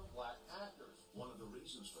roles for black actors. One of the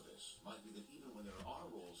reasons for this might be that even when there are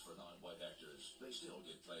roles for non-white actors, they still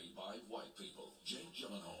get played by white people. Jake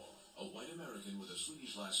Gyllenhaal, a white American with a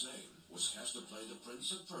Swedish last name, was cast to play the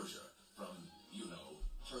Prince of Persia from,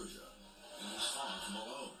 Persia. And he's far from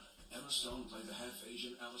alone. Emma Stone played the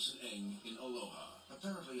half-Asian Allison Eng in Aloha.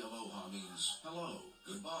 Apparently Aloha means hello,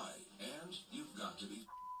 goodbye, and you've got to be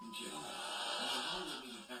kidding me. And when Hollywood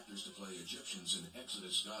needed actors to play Egyptians in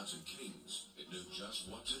Exodus, Gods and Kings, it knew just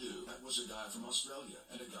what to do. That was a guy from Australia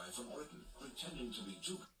and a guy from Britain, pretending to be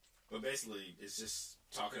two. But basically, it's just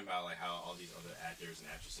talking about like how all these other actors and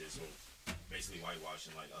actresses will basically whitewash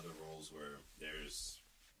in like other roles where there's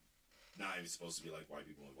not even supposed to be like white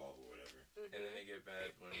people involved or whatever. And then they get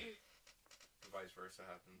mad when the vice versa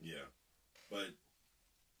happens. Yeah,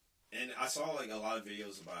 and I saw like a lot of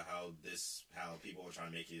videos about how people are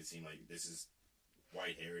trying to make it seem like this is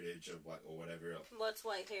white heritage or whatever. What's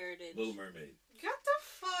white heritage? Little Mermaid. Get the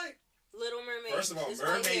fuck. Little Mermaid. First of all, is white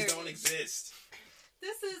mermaids heritage. don't exist.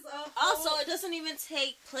 This is a. Also, whole- it doesn't even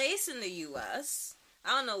take place in the U.S.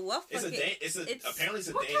 I don't know what It's fucking. apparently it's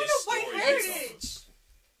a What Danish kind of white story based off heritage?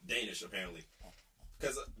 of Danish apparently.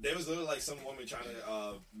 Because there was literally like some woman trying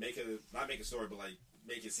to not make a story, but like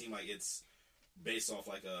make it seem like it's based off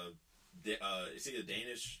like it's either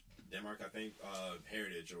Danish, Denmark, I think,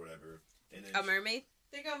 heritage or whatever. And then a mermaid.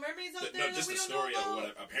 They got mermaids out no, there just that we the don't story know of about.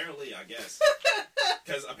 whatever. Apparently, I guess,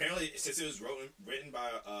 because apparently since it was written by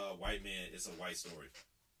a white man, it's a white story.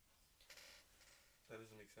 That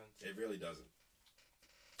doesn't make sense. It really doesn't.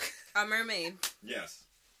 A mermaid Yes.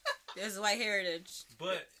 is white heritage.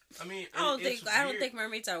 But I mean, I don't it's think weird.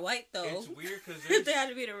 mermaids are white though. It's weird because If they had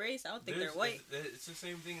to be the race, I don't think they're white. It's the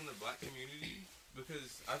same thing in the black community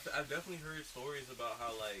because I've definitely heard stories about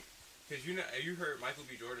how like because you heard Michael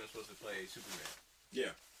B. Jordan was supposed to play Superman.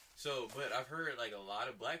 Yeah. So, but I've heard like a lot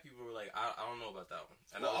of black people were like, I don't know about that one.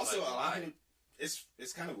 And Well, I was also like, a lot why? of people,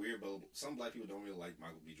 it's kind of weird, but some black people don't really like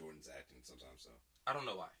Michael B. Jordan's acting sometimes. So I don't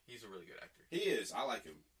know why. He's a really good actor. he is. I like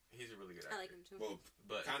him. He's a really good actor. I like him too. Well,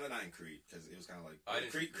 But kind of not in Creed because it was kind of like I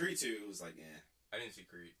didn't see Creed 2. It was like, I didn't see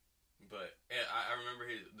Creed. But yeah, I remember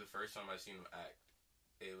the first time I seen him act,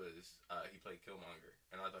 it was he played Killmonger,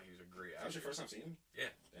 and I thought he was a great that actor. was your first time seeing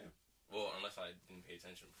him. Well, unless I didn't pay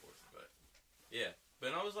attention before, but yeah.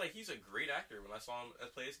 But I was like, he's a great actor when I saw him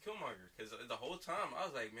play as Killmonger, because the whole time I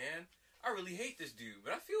was like, man, I really hate this dude,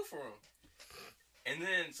 but I feel for him. And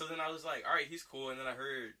then I was like, all right, he's cool. And then I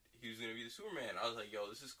heard he was gonna be the Superman. I was like, yo,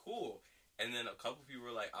 this is cool. And then a couple people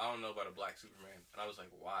were like, I don't know about a black Superman, and I was like,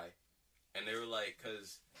 why? And they were like,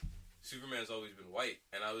 because Superman's always been white,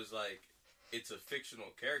 and I was like, it's a fictional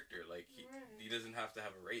character, like he doesn't have to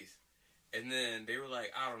have a race. And then they were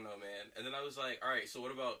like, I don't know, man. And then I was like, all right, so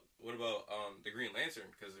what about the Green Lantern?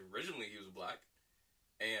 Because originally he was black,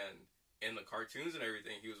 and in the cartoons and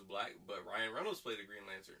everything, he was black, but Ryan Reynolds played the Green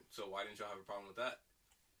Lantern. So why didn't y'all have a problem with that?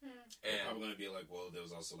 And I'm going to be like, well, there was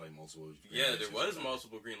also like multiple. There was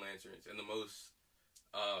multiple Green Lanterns, and the most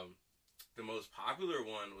popular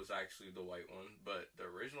one was actually the white one, but the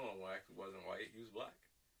original one wasn't white; he was black.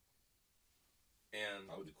 And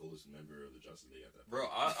probably the coolest member of the Justice League at that point. Bro,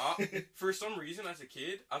 I for some reason as a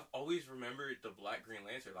kid, I've always remembered the black Green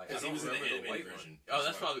Lantern. Like I don't remember the white version. Oh,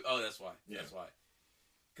 that's why. That's why. Yeah. That's why.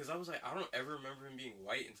 Because I was like, I don't ever remember him being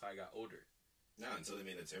white until I got older. Nah, until they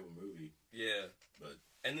made a terrible movie. Yeah, but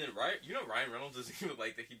and then Ryan Reynolds doesn't even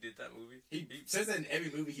like that he did that movie. He says that in every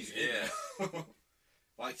movie he's in.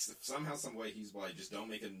 Like somehow, some way, he's like, just don't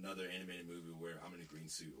make another animated movie where I'm in a green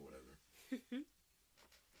suit or whatever.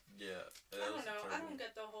 Yeah, I don't know. I don't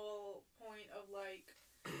get the whole point of like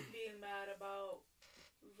being mad about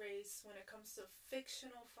race when it comes to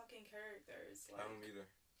fictional fucking characters. Like, I don't either.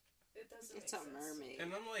 It doesn't. It's a mermaid.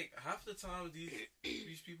 And I'm like, half the time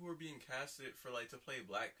these people are being casted for like to play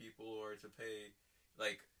black people or to play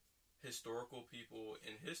like historical people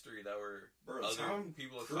in history that were other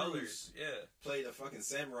people of colors. Yeah, played a fucking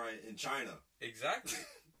samurai in China. Exactly.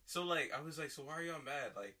 So like, I was like, so why are y'all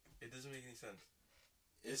mad? Like, it doesn't make any sense.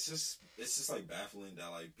 It's just like baffling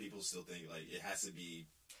that like people still think like it has to be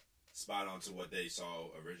spot on to what they saw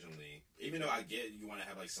originally. Even though I get you want to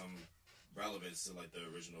have like some relevance to like the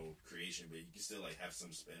original creation, but you can still like have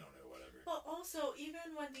some spin on it or whatever. But also,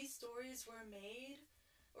 even when these stories were made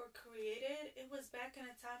or created, it was back in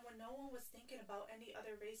a time when no one was thinking about any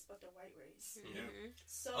other race but the white race. Yeah.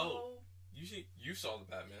 So you saw the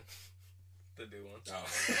Batman, the new one. Oh.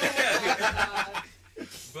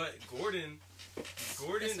 But Gordon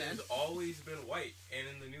has always been white, and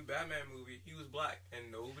in the new Batman movie, he was black, and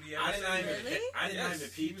nobody ever said anything. Really? I didn't even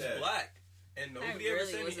peep that. He was black. And nobody ever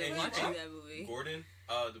said anything. Watching that movie. Gordon,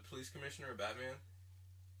 the police commissioner of Batman.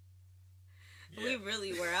 Yeah. We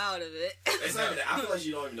really were out of it. It's not even, I feel like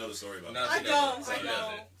you don't even know the story about that. I don't.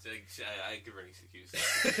 I could really excuse.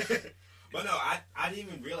 But no, I didn't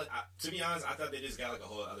even realize. To be honest, I thought they just got like a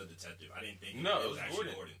whole other detective. I didn't think it was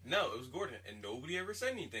actually Gordon. No, it was Gordon, and nobody ever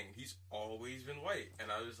said anything. He's always been white, and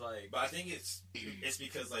I was like. But I think it's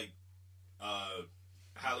because like.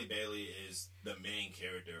 Halle Bailey is the main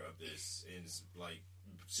character of this, and it's like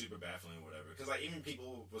super baffling or whatever. Because like even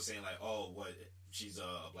people were saying like, oh, what, she's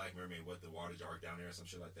a black mermaid with the water jar down there or some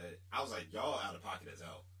shit like that. I was like, y'all out of pocket as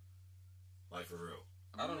hell, like for real.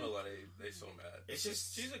 I don't know why they so mad. It's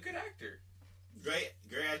just she's a good actor, great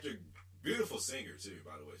actor, beautiful singer too.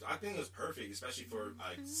 By the way, so I think it was perfect, especially for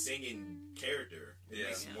like singing character. It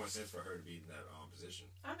makes more sense for her to be in that position.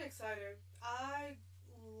 I'm excited. I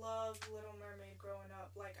love Little Mermaid growing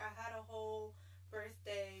up. Like, I had a whole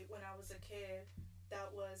birthday when I was a kid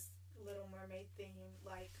that was Little Mermaid themed,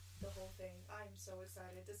 like the whole thing. I'm so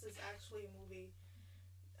excited. This is actually a movie,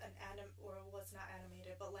 not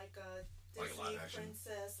animated, but like a Disney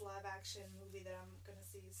princess live action movie that I'm gonna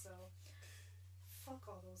see. So fuck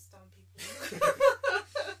all those dumb people.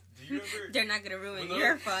 Do you remember? They're not gonna ruin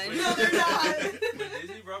your fun. No, they're not. When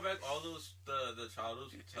Disney brought back all those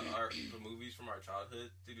the movies from our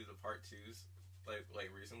childhood to do the part 2s, like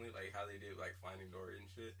recently, like how they did like Finding Dory and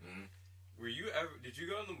shit. Mm-hmm. Did you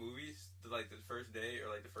go in the movies like the first day or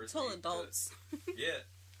like the first? Total adults. Yeah.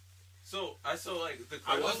 So I was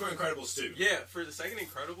for Incredibles too. Yeah, for the second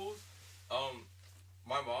Incredibles,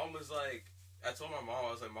 my mom was like, I told my mom,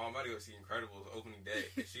 I was like, Mom, I'm about to go see Incredibles opening day.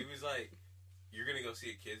 And she was like, you're gonna go see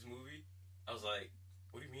a kids movie? I was like,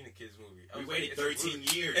 what do you mean a kids movie? We waited 13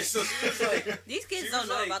 years. And so she was like, these kids don't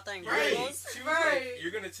know about the Incredibles. Right. She was like,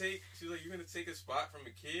 you're gonna take a spot from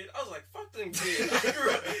a kid? I was like, fuck them kids.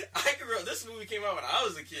 I grew up. This movie came out when I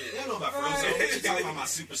was a kid. They don't know about Frozen. What you talking about my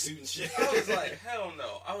super suit and shit? I was like, hell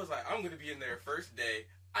no. I was like, I'm gonna be in there first day.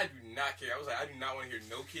 I do not care. I was like, I do not want to hear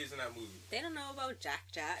no kids in that movie. They don't know about Jack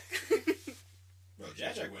Jack. Bro,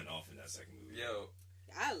 Jack Jack went off in that second movie. Yo.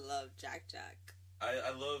 I love Jack Jack.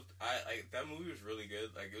 I loved that movie was really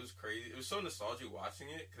good. Like, it was crazy. It was so nostalgic watching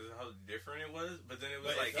it because of how different it was. But then it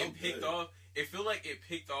was it picked off. It felt like it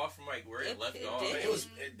picked off from like where it left off. If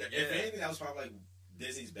anything, that was probably like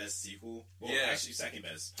Disney's best sequel. Well, actually second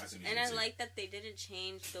best. And I like that they didn't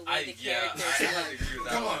change the way the characters. I have to agree with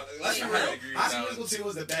that. Come on, let's be real. High School Musical 2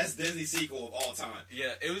 was the best Disney sequel of all time.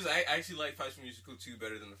 Yeah, it was. I actually like High School Musical 2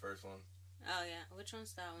 better than the first one. Oh yeah, which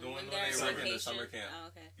one's that one? The one where they were in the summer camp. Oh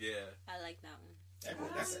okay. Yeah, I like that one.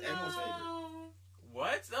 That's everyone's favorite.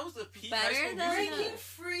 What? That was the peak Better High School than Musical.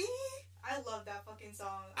 Free? I love that fucking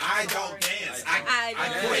song. I don't dance. I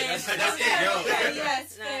quit. dance. That's it, yo.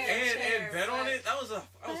 Yes. And bet on it. That was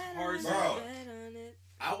hard. Bro.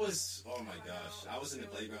 I was. Oh my gosh! I was in the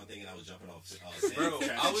playground thinking I was jumping off. Sand Bro,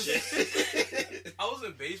 track I and was shit. I was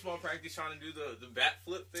in baseball practice trying to do the bat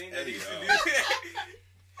flip thing that There he you used go. to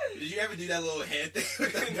do. Did you ever do that little hand thing?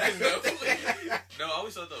 With the back? No, I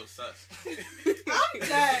always thought that was sus. I'm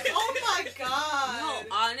dead. Oh my god.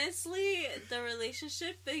 No, honestly, the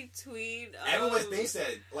relationship between Everyone thinks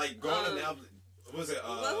that. Like growing up now, what was it?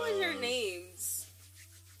 what was your names?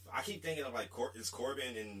 I keep thinking of like it's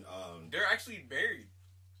Corbin and They're actually married.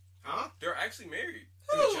 huh? They're actually married.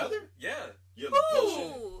 To each other? Yeah. You're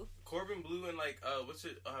bullshit. Ooh. Corbin Blue and like what's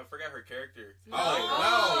it? I forgot her character.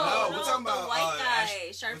 Oh, no, we're talking the about, white guy,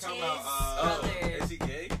 we're talking Sharpay's about, brother. Is he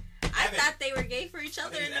gay? I Evan. thought they were gay for each I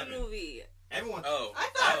other think in it's the Evan. movie. Everyone. Oh. I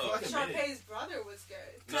thought Oh. fucking Sharpay's brother was gay.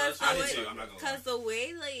 No, Cause that's I the did way, too. I'm not gonna lie. cause the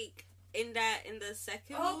way like in the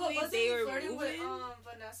second Oh, but movie wasn't they he were flirting with moving.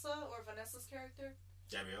 Vanessa or Vanessa's character?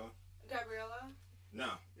 Gabriella? Gabriella? No.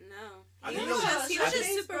 No, I he think was it was- just, he I was think-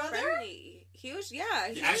 just super brother? friendly. He was he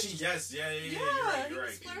Actually, yes. Yeah. Yeah, You're right. he You're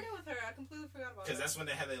was right. flirting with her. I completely forgot about Because that. that's when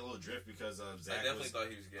they had that little drift because Zach I definitely was, thought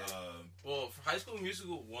he was gay. Well, for High School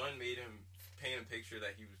Musical 1 made him paint a picture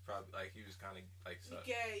that he was probably like he was kind of like sus.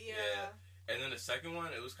 Gay, yeah. And then the second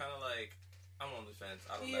one, it was kind of like I'm on the fence.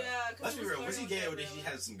 I don't know. Yeah, let's be real. Was he gay or did he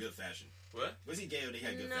have? have some good fashion? What? Was he gay or did he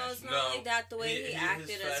have good No, it's fashion? not No. only that. The way he His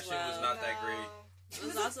acted as fashion was well. not that great. It He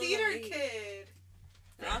was was a also the theater way- kid.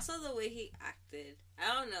 And also the way he acted.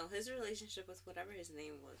 I don't know. His relationship with whatever his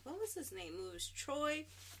name was. What was his name? It was Troy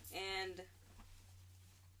and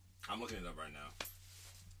I'm looking it up right now.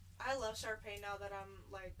 I love Sharpay now that I'm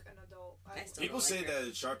like an adult. I still People don't say like her.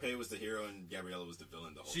 that Sharpay was the hero and Gabriella was the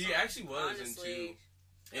villain the whole She time. actually was honestly.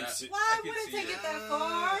 And uh, two- Well, I I could wouldn't see take that. it that far.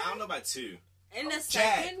 I don't know about two. In the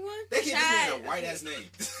Chad. second one, They keep Chad. giving me a white ass name.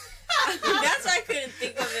 That's why I couldn't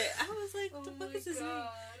think of it. I was like, Oh the my fuck is his name? god.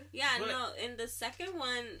 Yeah, But- no. In the second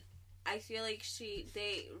one, I feel like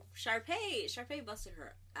Sharpay busted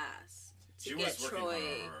her ass to She get was working Troy.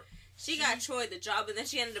 hard. She got Troy the job, and then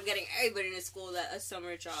she ended up getting everybody in the school a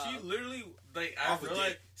summer job. She literally like I Off a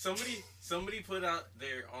realized dick. somebody put out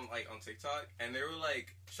there on TikTok and they were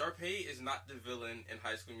like Sharpay is not the villain in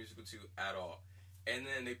High School Musical 2 at all. And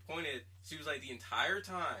then they pointed, she was like the entire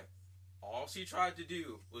time all she tried to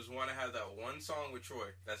do was want to have that one song with Troy.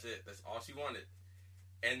 That's it. That's all she wanted.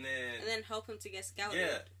 And then help him to get scouted.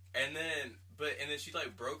 yeah. And then she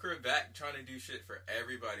like broke her back trying to do shit for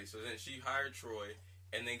everybody. So then she hired Troy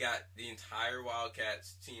and then got the entire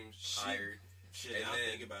Wildcats team hired. Shit, And now then-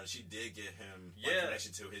 think about it. She did get him Yeah.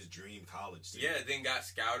 connection to his dream college. Too. Yeah, then got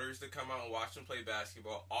scouters to come out and watch them play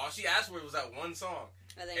basketball. All she asked for was that one song.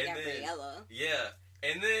 And then And then- Gabriella. Yeah.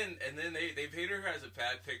 And then they painted her as a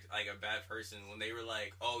bad a bad person when they were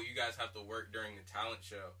like, "Oh, you guys have to work during the talent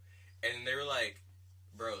show." And they were like,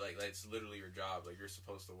 "Bro, like it's literally your job. Like you're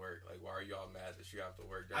supposed to work. Like why are y'all mad that you have to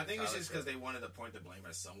work during I think the it's talent just show?" because they wanted to point the blame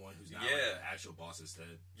at someone who's not Yeah. like the actual boss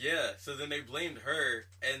instead. Yeah, so then they blamed her,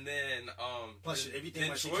 and then Plus, then, everything then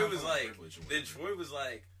like she Troy come was from like, privilege or then whatever. Troy was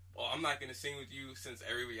like, "Well, I'm not gonna sing with you since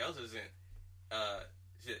everybody else isn't."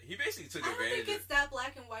 Shit. He basically took I don't advantage. think it's that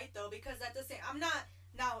black and white though, because at the same, I'm not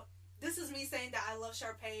now. This is me saying that I love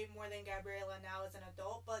Sharpay more than Gabriella now as an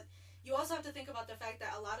adult, but you also have to think about the fact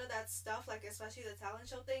that a lot of that stuff, like especially the talent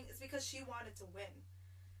show thing, is because she wanted to win.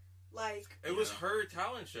 Like It was Yeah. her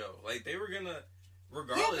talent show. Like they were gonna, yeah,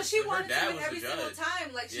 regardless. but she her wanted to dad win was every the single judge.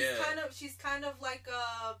 time. Like she's Yeah. kind of like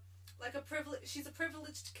a privilege. She's a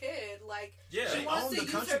privileged kid. Like Yeah, she They wants owned to the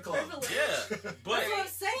use country her club. privilege. yeah. But That's what I'm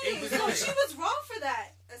saying. it was No, like- she was wrong for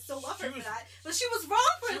that. I still love She her was- for that, but she was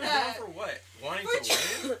wrong for she was that. wrong for what? Wanting For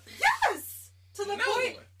to win? Yes, to the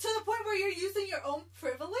No. point where you're using your own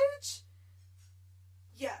privilege.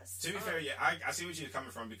 Yes, To be fair, yeah, I see what you're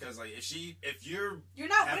coming from because like if you're you're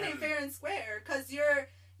not having- winning fair and square because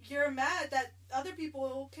you're mad that other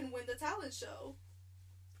people can win the talent show.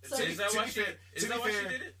 So- Is that to why be she? fair- Is to that be why fair, she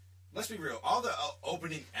did it? Let's be real. All the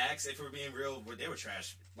opening acts, if we're being real, they were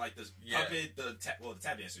trash. Like the Yeah. puppet, the tap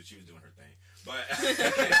dancer, she was doing her thing. But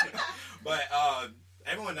but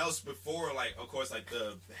everyone else before, like of course, like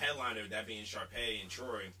the headliner, that being Sharpay and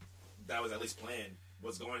Troy, that was at least planned,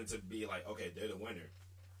 was going to be like, okay, they're the winner.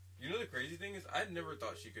 You know the crazy thing is, I never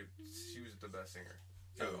thought she was the best singer.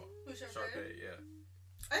 At Who? all. Who's Sharpay? Sharpay, yeah,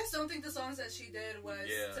 I just don't think the songs that she did was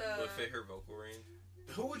yeah, to, but fit her vocal range.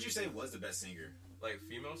 Who would you say was the best singer? Like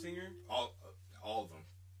female singer? All of them.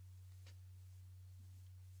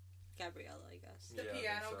 Gabriella, I guess. the Yeah, I think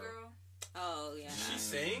piano so. girl. Oh yeah, She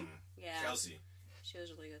sang? yeah. Kelsey. She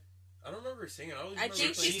was really good. I don't remember her singing. I, always I remember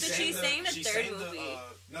think playing- she sang the third movie.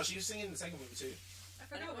 No, she was singing in the second movie too. I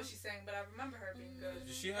forgot what she sang, but I remember her being good.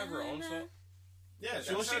 Did she have her own song? Yeah,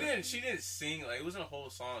 She didn't sing, like, it wasn't a whole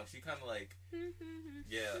song. She kind of, like,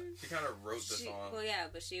 she kind of wrote the song. Well, yeah,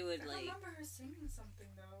 but she would, I like... remember her singing something,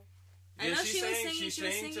 though. I know she was singing.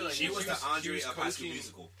 She was the Andre of High School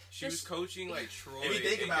Musical. She was coaching, like, Troy If you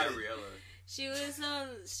think and about Gabriella. She was,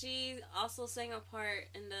 she also sang a part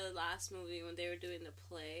in the last movie when they were doing the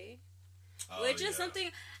play. Which is something,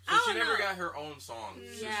 So she never got her own song.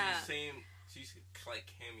 So Yeah. she's like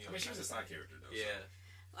cameo. I mean, she was a side character, though. Yeah.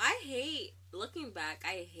 Looking back,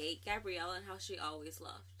 I hate Gabriella and how she always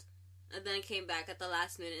left. And then came back at the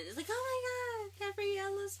last minute. It's like, oh my god,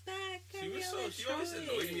 Gabriella's back. She always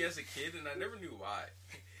annoyed me as a kid, and I never knew why.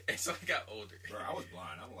 And so I got older. Bro, I was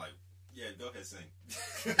blind. I'm like, yeah, go ahead,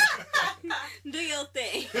 sing. Do your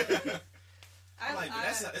thing. I'm like,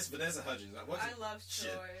 it's Vanessa Hudgens. I love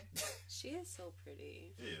Troy. She is so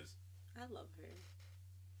pretty. She is. I love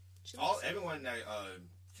her. Everyone in that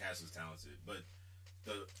cast was talented, but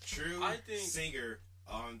the true singer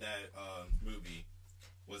on that movie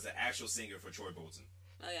was the actual singer for Troy Bolton.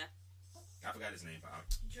 Oh yeah. I forgot his name.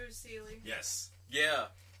 Drew Seeley. Yes. Yeah.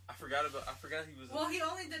 I forgot he was. Well, he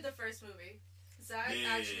only did the first movie. Zach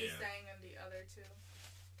actually sang in the other two.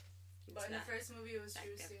 But in the first movie, it was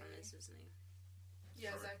Drew Seeley. Is his name.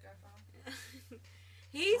 Yeah, Zac Efron.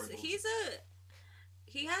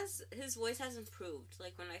 His voice has improved.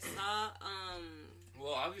 Like when I saw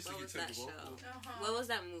well, obviously what he was took that the vocal. show? What was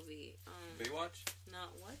that movie? Baywatch? No,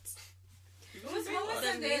 what? It was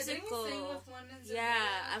Baywatch. the musical. musical. Yeah,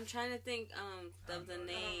 I'm trying to think of the I don't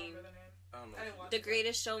name. remember the name. I don't know. I didn't watch The it.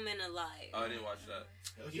 Greatest Showman Alive. Oh, I didn't watch that.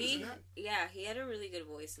 He had a really good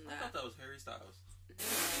voice in I that. thought that was Harry Styles.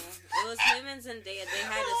 No, it was him and Zendaya. They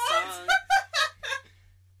had a song.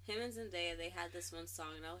 Him and Zendaya, they had this one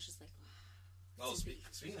song, and I was just like, wow. Oh,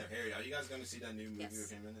 speaking of Harry, are you guys going to see that new movie with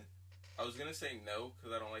him in it? I was gonna say no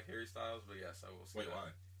because I don't like Harry Styles, but yes, I will. Wait, why?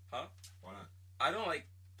 Huh? Why not? I don't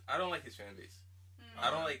like his fan base.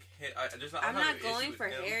 I don't like him. I'm not going for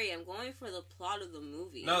Harry. I'm going for the plot of the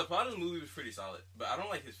movie. No, the plot of the movie was pretty solid, but I don't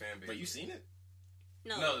like his fan base. But you seen it?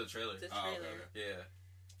 No, the trailer. The trailer. Oh, okay. Yeah.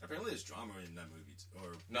 Apparently, there's drama in that movie,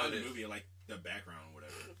 or No, the movie, like the background or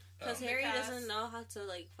whatever. Because Harry doesn't know how to,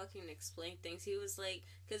 like, fucking explain things. He was like,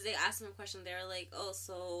 because they asked him a question, they were like, oh,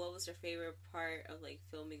 so what was your favorite part of, like,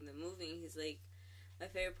 filming the movie? And he's like, my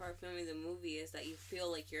favorite part of filming the movie is that you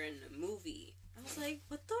feel like you're in a movie. I was like,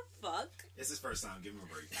 what the fuck? It's his first time. Give him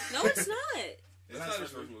a break. No, it's not. It's not his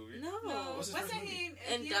first movie. No. Wasn't he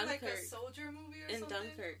in like Dunkirk? a soldier movie or in something?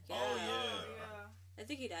 Dunkirk, yeah. Oh, yeah. I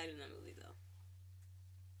think he died in that movie, though.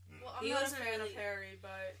 Well, I'm He not a wasn't fan really- of Harry,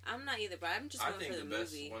 but... I'm not either, but I'm just going think for the the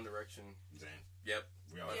best movie. One Direction. Zayn. Yep.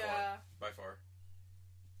 We all By far.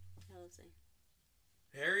 I love Zayn.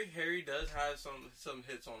 Harry does have some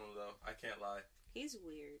hits on him though. I can't lie. He's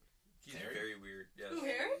weird. He's Harry? very weird. Yes. Who,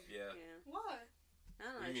 Harry? Yeah. Yeah. What? I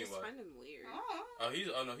don't know, What do I you mean, just what? find him weird. Oh.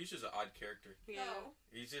 He's just an odd character. Yeah. No.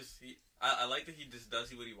 He's just I like that he just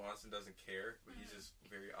does what he wants and doesn't care, but he's just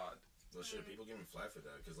very odd. Well, shit, people give him flack for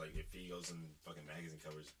that because, like, if he goes in fucking magazine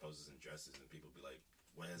covers, poses in dresses, and people be like,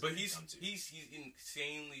 "What has But he he's come to?"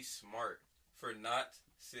 insanely smart for not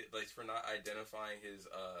identifying his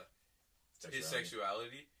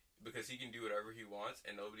sexuality because he can do whatever he wants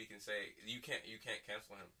and nobody can say you can't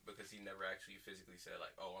cancel him because he never actually physically said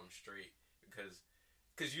like, oh, I'm straight, because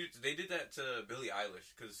they did that to Billie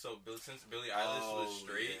Eilish since Billie Eilish was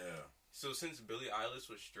straight. Yeah. So since Billie Eilish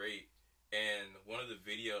was straight, and one of the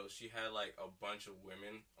videos, she had like a bunch of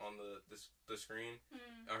women on the screen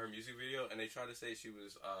on her music video, and they tried to say she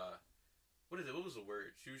was what was the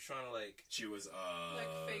word? She was trying to like She was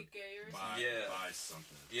like fake gay or something? Yeah. by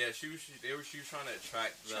something. Yeah, she was trying to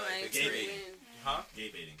attract the gay straight. baiting. Huh?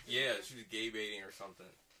 Gay baiting. Yeah, she was gay baiting or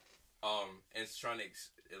something. And it's trying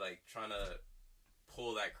to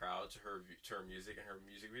pull that crowd to her music and her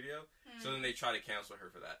music video. So then they try to cancel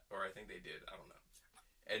her for that, or I think they did. I don't know.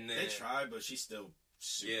 And then They tried, but she's still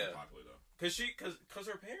super popular though. Cause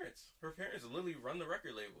her parents literally run the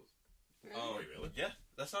record labels. Wait, really? Yeah,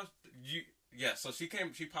 that's how Yeah, so she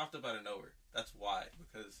popped up out of nowhere. That's why,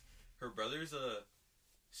 because her brother's a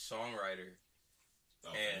songwriter.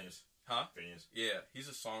 Oh, And- Phineas. Huh? Phineas. Yeah, he's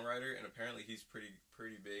a songwriter, and apparently he's pretty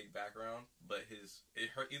big background. But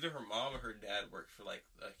either her mom or her dad worked for like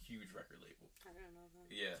a huge record label. I don't know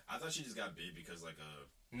that. Yeah. I thought she just got big because like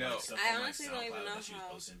No. stuff I on, honestly don't SoundCloud even know that she was how.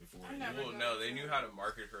 posting before. I never Well, no, they knew how to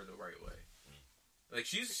market her the right way. Like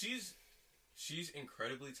she's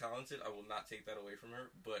incredibly talented. I will not take that away from her.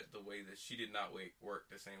 But the way that she did not work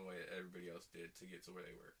the same way that everybody else did to get to where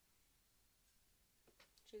they were.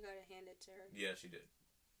 She gotta hand it to her. Yeah, she did.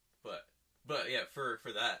 But yeah, for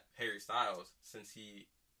that, Harry Styles, since he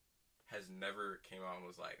has never came out and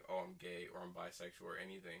was like, oh, I'm gay or I'm bisexual or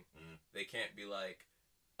anything, they can't be like,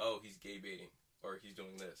 oh, he's gay baiting or he's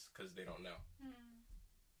doing this because they don't know.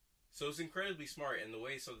 So it's incredibly smart in the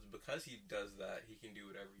way, so because he does that, he can do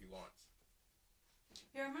whatever he wants.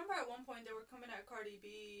 Yeah, I remember at one point they were coming at Cardi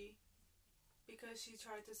B because she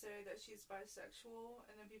tried to say that she's bisexual,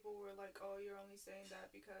 and then people were like, oh, you're only saying that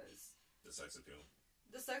because The sex appeal.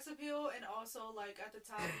 the sex appeal, and also like at the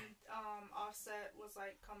time Offset was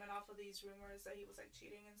like coming off of these rumors that he was like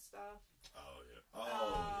cheating and stuff. Oh yeah. Oh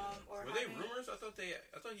yeah. Or Were they rumors? I thought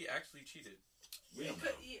he actually cheated. We don't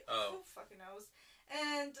know. Oh. Who fucking knows?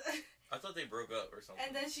 And I thought they broke up or something.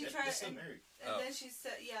 and then she They're tried still and, married. and then she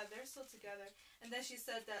said, yeah, they're still together. And then she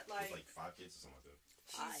said that With like like 5 kids or something like that.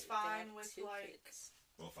 she's They fine have with 2 like kids.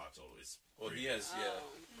 Well, 5 total. It's Well, he 3. has, yeah.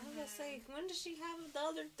 I was gonna say, when does she have the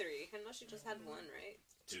other 3? I know she just had 1, right?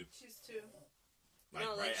 2. she's 2. Like,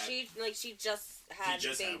 no, right she just had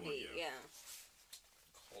just had baby. one, yeah.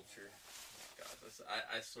 Culture. God,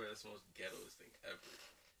 I swear that's the most ghettoest thing ever.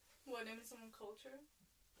 What, naming someone Culture?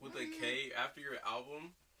 With a K after your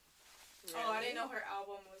album? Oh, I didn't know her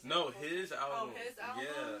album was. No, named his Culture. album. Oh, his album.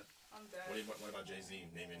 Yeah. I'm dead. What about Jay-Z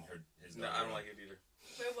naming his No, daughter? I don't like it either.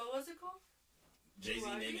 Wait, what was it called? Jay-Z Blue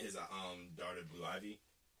Ivy? naming his daughter Blue Ivy.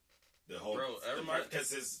 The whole Bro, everybody- because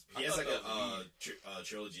he I has thought like that a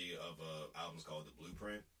trilogy of albums called The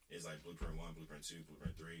Blueprint. It's like Blueprint 1, Blueprint 2,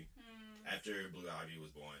 Blueprint 3. After Blue Ivy was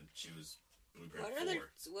born, she was Blueprint 4.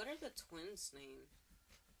 What are the twins' name?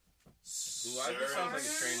 Blue Ivy sounds like a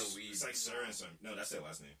strain of weed. It's like Sir and Sir. No, that's their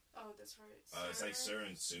last name. Oh, that's right. It's like Sir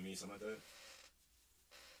and Sumi, something like that.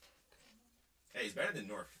 Hey, it's better than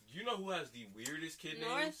North. You know who has the weirdest kid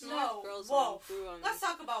names? No, Girls Wolf. grew on Let's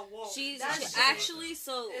talk about Wolf. She's That's actually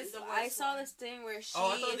so. is the I worst saw one. this thing where she.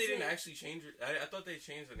 Oh, I thought they isn't- didn't actually change it. I thought they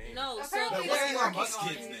changed the name. No, so Apparently what's they're Elon working Musk's on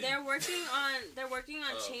kid's it. name? they're working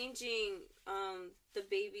on Oh. changing the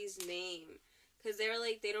baby's name because they're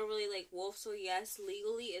like they don't really like Wolf. So yes,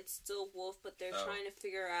 legally it's still Wolf, but they're Oh. trying to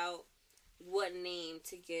figure out what name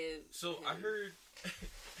to give. So him. I heard,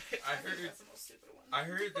 I think that's the most stupid one. I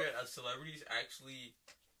heard that celebrities actually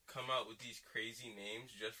come out with these crazy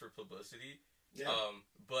names just for publicity. Yeah.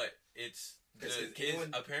 But it's the 'Cause kids.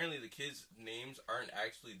 anyone- Apparently, the kids' names aren't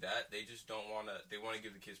actually that. They just don't want to. They want to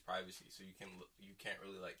give the kids privacy, so you can't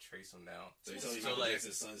really like trace them down. So you told me So, Michael like-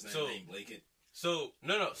 Jackson's son's name so- named Blankett. So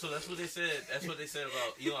no. So that's what they said. That's what they said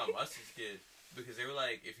about Elon Musk's kid, because they were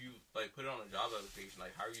like, if you like put it on a job application,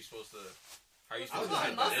 like how are you supposed to? How are you I was supposed to? like,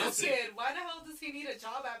 Elon that's Musk's it. kid. Why the hell does he need a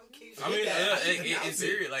job application? I mean, Yeah, I think in that's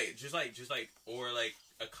theory, it. like just like or like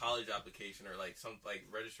a college application or like some like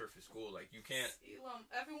register for school. Like you can't. Elon,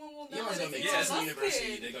 everyone will know Elon's that gonna it's make Yeah. Tulsa Elon Musk's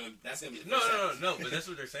University. kid. That's gonna be the No, first no, act. no, no. But that's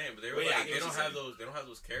what they're saying. But they were Well, yeah, I like, get they what don't you're have saying. those. They don't have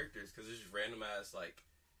those characters because it's just random ass. Like,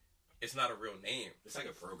 it's not a real name. It's like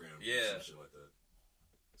a program. Yeah. Some shit like that.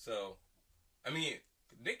 So, I mean,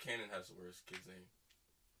 Nick Cannon has the worst kid's name.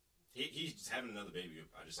 He's having another baby.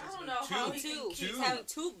 I just said I don't today. know how he Two. can He's keep. having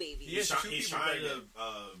 2 babies. He has two He's people trying to.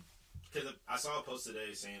 pregnant. Because I saw a post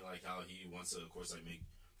today saying like how he wants to, of course, like make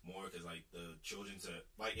more because like the children to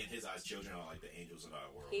like in his eyes, children are like the angels of our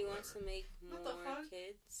world. He or wants whatever. to make What the more fuck?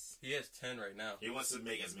 kids, He has 10 right now. He wants to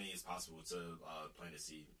make as many as possible to plant a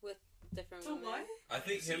seed. different To women. what? I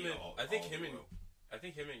think Plant a him seed and all- I think all him over and the world. I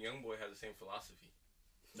think him and Youngboy have the same philosophy.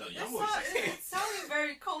 No, It's young boys. it's sounding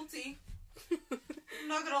very culty. I'm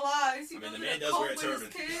not gonna lie. Is he I mean, the building man a does cult wear a with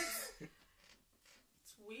his turban. kids?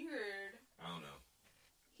 It's weird. I don't know.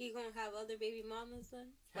 He gonna have other baby mamas then?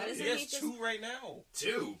 Why Hell, doesn't He has he just? 2 right now.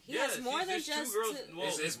 2. He has more than there's just. 2 girls. two- Well,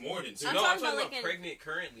 It's more than 2. I'm no, I'm talking about, talking like, about pregnant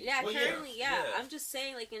currently. Yeah, Well, yeah. currently, yeah. Yeah. I'm just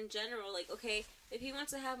saying, like, in general, like, okay, if he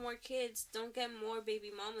wants to have more kids, don't get more baby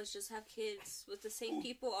mamas. Just have kids with the same Who-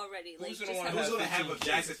 people already. Like, who's just gonna wanna have, Who's gonna have 15 a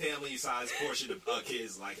Jackson family size portion of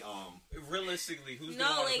kids like Realistically, who's No,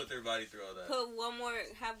 gonna want to like, put their body through all that?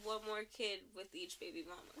 have one more kid with each baby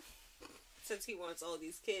mama. Since he wants all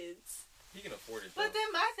these kids. He can afford it. Though. But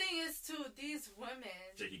then my thing is too, these women,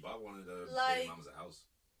 Jakey Bob wanted to Like- baby mama's a house.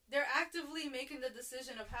 they're actively making the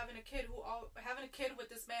decision of having a kid with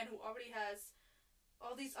this man who already has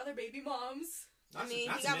all these other baby moms. I mean,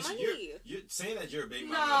 not he to got mention, money. You're saying that you're a baby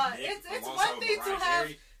Nah, mama. Nick, it's alongside one with thing to Mariah have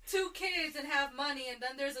Carey. 2 kids and have money, and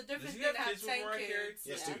then there's a Does different he thing have to have kids with 10 Mariah Carey? kids.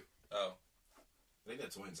 Yes, Yeah. too. Oh, I think they're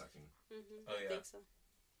twins, actually. Mm-hmm. Oh, I yeah. think so.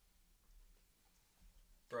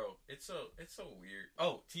 bro, it's so weird.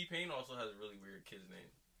 Oh, T-Pain also has a really weird kid's name.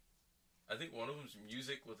 I think one of them's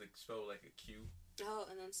music with a spell like a Q. Oh,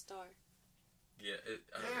 and then Star. Yeah,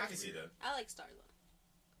 I can see that. I like Star though.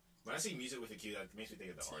 When I see music with a Q, that makes me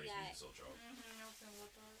think of the artist T.I. music so Charles.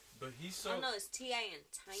 But he's so. Oh no, it's T.I. and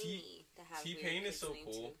Tiny that have T-Pain weird is so kids'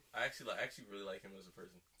 name, cool. too. I actually really like him as a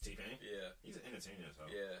person. T-Pain? Yeah. He's an entertainer as hell.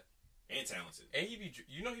 Yeah. And talented. And he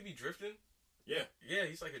be drifting? Yeah. Yeah,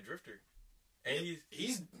 he's like a drifter. And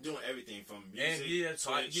he's doing everything from music,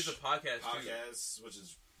 and he's a podcast too. Which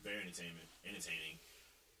is very entertaining.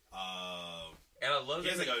 And I love he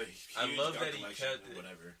has that like a huge that he collection kept or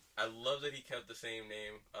whatever. I love that he kept the same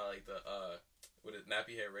name, like the what is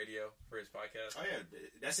Nappy Head Radio for his podcast. Oh yeah,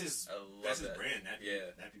 that's his brand.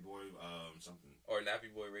 Nappy Boy something or Nappy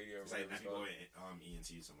Boy Radio. It's like Nappy Boy ENT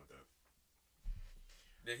something like that.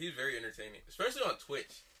 Yeah, he's very entertaining, especially on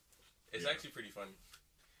Twitch. It's actually pretty funny.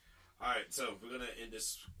 All right, so we're gonna end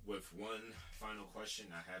this with one final question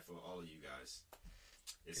I have for all of you guys.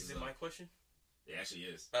 Is it my question? It actually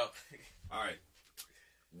is. Oh. All right.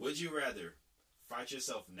 Would you rather fight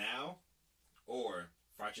yourself now or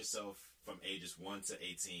fight yourself from ages 1 to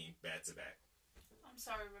 18 back to back? I'm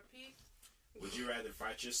sorry, repeat. Would you rather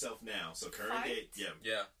fight yourself now? So current Fight? day,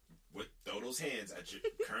 Yeah. Throw those hands at your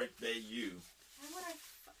current day you. Why would I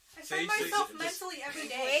fight myself mentally every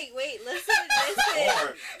day. Wait, listen.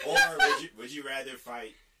 or would you rather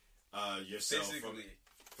fight yourself Basically.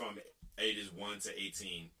 from ages 1 to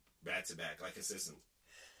 18 back to back, like consistent?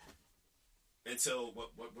 Until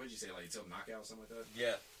what did you say? Like until knockout or something like that?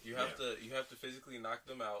 Yeah, you have to physically knock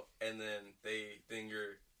them out, and then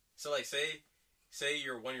you're so like say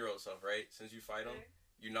your 1-year-old self, right? Since you fight them,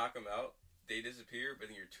 you knock them out, they disappear, but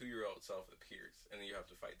then your 2-year-old self appears, and then you have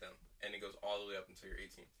to fight them, and it goes all the way up until you're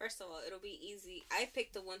 18. First of all, it'll be easy. I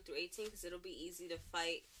picked the 1 through 18 because it'll be easy to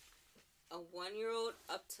fight a 1-year-old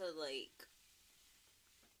up to like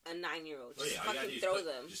a 9-year-old. Just fucking throw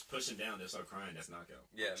them. Just push them down. They'll start crying. That's knockout.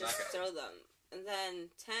 Yeah, just throw them. And then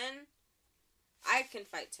 10, I can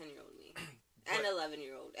fight 10-year-old me. And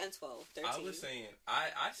 11-year-old. And 12, 13. I was saying,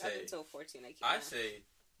 I say... Up until 14, I can't. I say,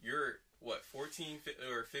 you're, 14,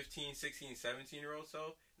 or 15, 16, 17-year-old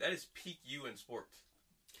self? That is peak you in sports.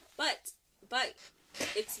 But,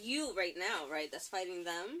 it's you right now, right? That's fighting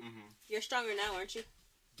them. Mm-hmm. You're stronger now, aren't you?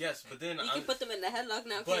 Yes, but then... You can put them in the headlock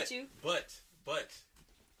now, can't you? But...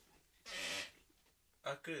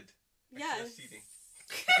 I could. Yes.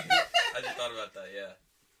 I just thought about that, yeah.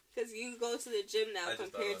 Because you can go to the gym now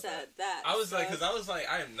compared to that. I was like,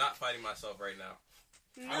 I am not fighting myself right now.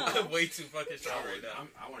 No. I'm way too fucking strong right now.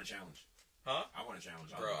 I want a challenge. Huh? I want a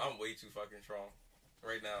challenge. Bro, I'm way too fucking strong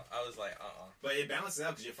right now. I was like, But it balances out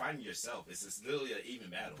because you're fighting yourself. It's literally an even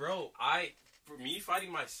battle. Bro, for me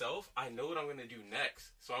fighting myself, I know what I'm going to do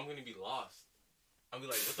next. So I'm going to be lost. I'll be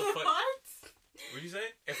like, what the fuck? What? What'd you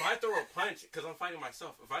say? If I throw a punch, because I'm fighting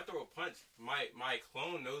myself, if I throw a punch, my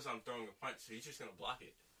clone knows I'm throwing a punch, so he's just going to block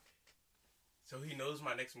it. So he knows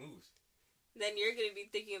my next moves. Then you're going to be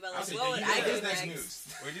thinking about, like, what would I do next?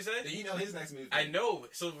 Moves. What'd you say? You know his next move. I know,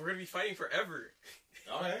 so we're going to be fighting forever.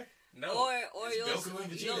 Okay. No. Or you'll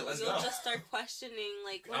just start questioning,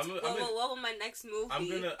 like, what will my next move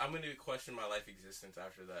be? I'm gonna question my life existence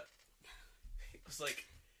after that.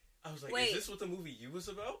 I was like, wait. Is this what the movie You was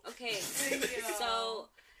about? Okay, so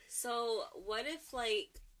what if, like,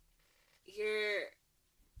 your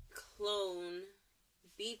clone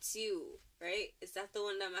beats you, right? Is that the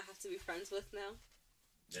one that I'm gonna have to be friends with now?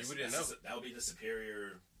 You wouldn't know. That would be the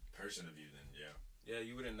superior person of you then, yeah. Yeah,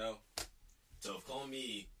 you wouldn't know. So if Clone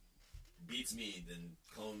Me beats me, then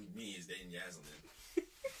Clone Me is dating Yaslin.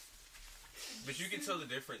 But you can tell the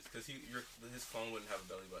difference, because his clone wouldn't have a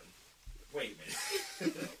belly button. Wait a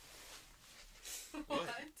minute. What?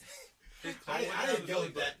 I didn't go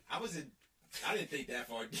that. I didn't think that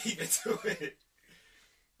far deep into it.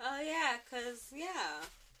 Oh yeah, cause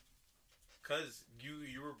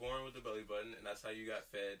you were born with a belly button, and that's how you got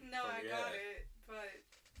fed. No, I got it, but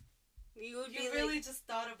you really just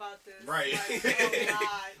thought about this, right? Like, a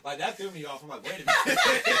lot. Like that threw me off. I'm like, wait a minute.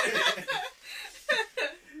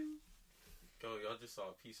 Go, y'all just saw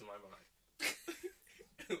a piece of my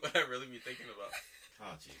mind. What I really be thinking about.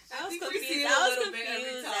 Oh jeez. I was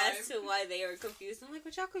confused as to why they were confused. I'm like,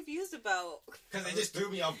 what y'all confused about? Because they just threw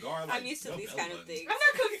me off guard. Like, I'm used to these kind of things. I'm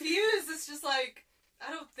not confused. It's just like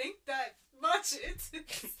I don't think that much into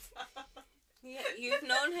stuff. Yeah, you've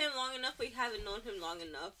known him long enough, but you haven't known him long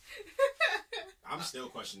enough. I'm still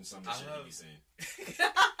questioning some of the shit he be saying.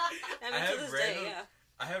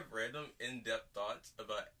 I have random in-depth thoughts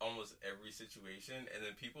about almost every situation, and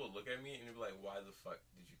then people look at me and be like, "Why the fuck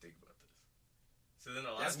did you think about this?" So then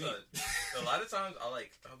a lot of times I'll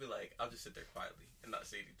just sit there quietly and not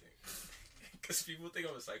say anything because people think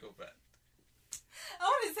I'm a psychopath. I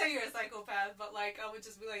wouldn't say you're a psychopath, but like I would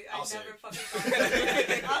just be like, I never fucking thought about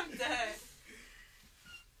it. I'm dead.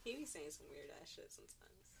 He be saying some weird ass shit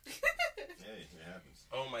sometimes. Hey, it happens.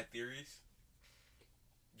 Oh, my theories.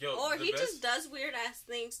 Yo, Or the he best- just does weird ass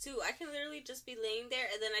things too. I can literally just be laying there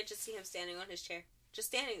and then I just see him standing on his chair. Just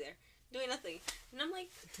standing there. Doing nothing. And I'm like,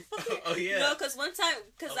 fuck. Oh yeah. No, because one time,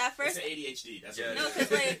 because at first, It's an ADHD. That's Yeah, what it no, is.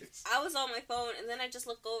 because like, I was on my phone and then I just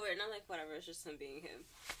look over and I'm like, whatever, it's just him being him.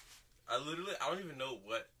 I don't even know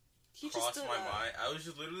what He just crossed stood my up. mind. I was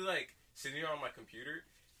just literally like sitting here on my computer,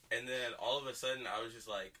 and then all of a sudden I was just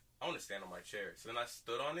like, I want to stand on my chair. So then I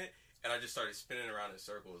stood on it, and I just started spinning around in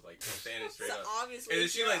circles, like standing straight So up. obviously, And then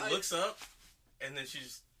she you're like un- looks up, and then she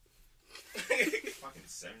just. Fucking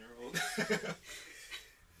 7-year-old.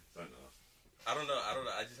 I know. I don't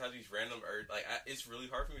know. I just have these random urges. Like it's really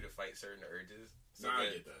hard for me to fight certain urges. So No, I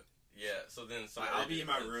then- get that. Yeah. So then some. Like, I'll be urges- in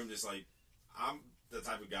my room just like, I'm the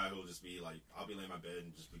type of guy who'll just be like, I'll be laying in my bed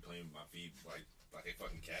and just be playing with my feet like a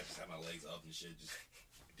fucking cat, just have my legs up and shit, just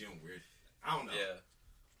doing weird. I don't know. Yeah.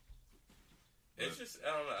 It's But- just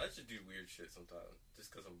I don't know. I just do weird shit sometimes,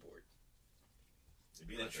 just because I'm bored. It'd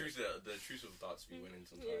be The like the intrusive thoughts be winning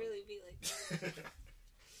sometimes. You really be like that. that.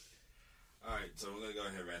 All right, so we're gonna go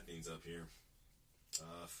ahead and wrap things up here.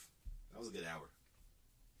 That was a good hour.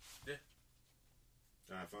 Yeah.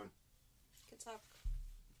 All right, fun. Good talk.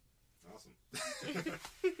 Awesome.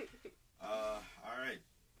 All right.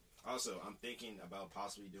 Also, I'm thinking about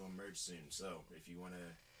possibly doing merch soon. So if you want to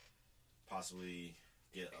possibly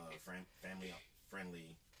get a family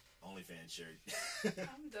friendly OnlyFans shirt,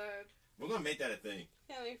 I'm dead. we're gonna make that a thing.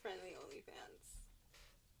 Family friendly OnlyFans.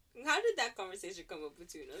 How did that conversation come up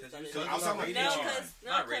between us? Because the other you day? I was talking about No, Patreon. because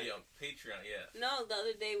Not radio, Patreon, yeah. No, the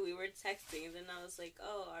other day we were texting and then I was like,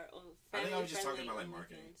 "Oh, our own." I think I was just talking family-friendly about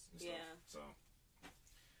like marketing OnlyFans. and stuff. Yeah. So,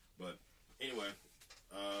 but anyway,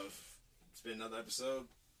 it's been another episode.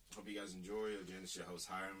 Hope you guys enjoy. Again, it's your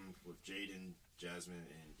host Hiram with Jaden, Jasmine,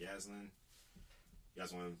 and Yaslin. You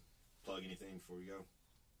guys want to plug anything before we go?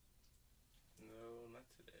 No, not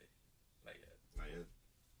today. Not yet. Not yet.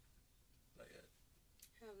 Not yet.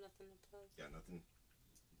 I have nothing to plug. Got nothing.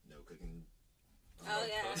 No cooking. Oh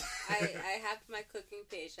yeah, cook. I have my cooking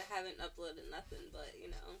page. I haven't uploaded nothing, but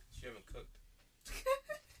you know, She haven't cooked.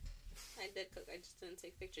 I did cook. I just didn't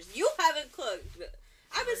take pictures. You haven't cooked.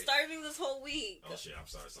 I've been Right. starving this whole week. Oh shit! I'm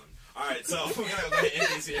sorry, son. All right, so we're gonna go ahead and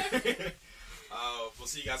end this here. We'll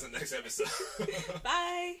see you guys in the next episode.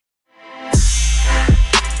 Bye.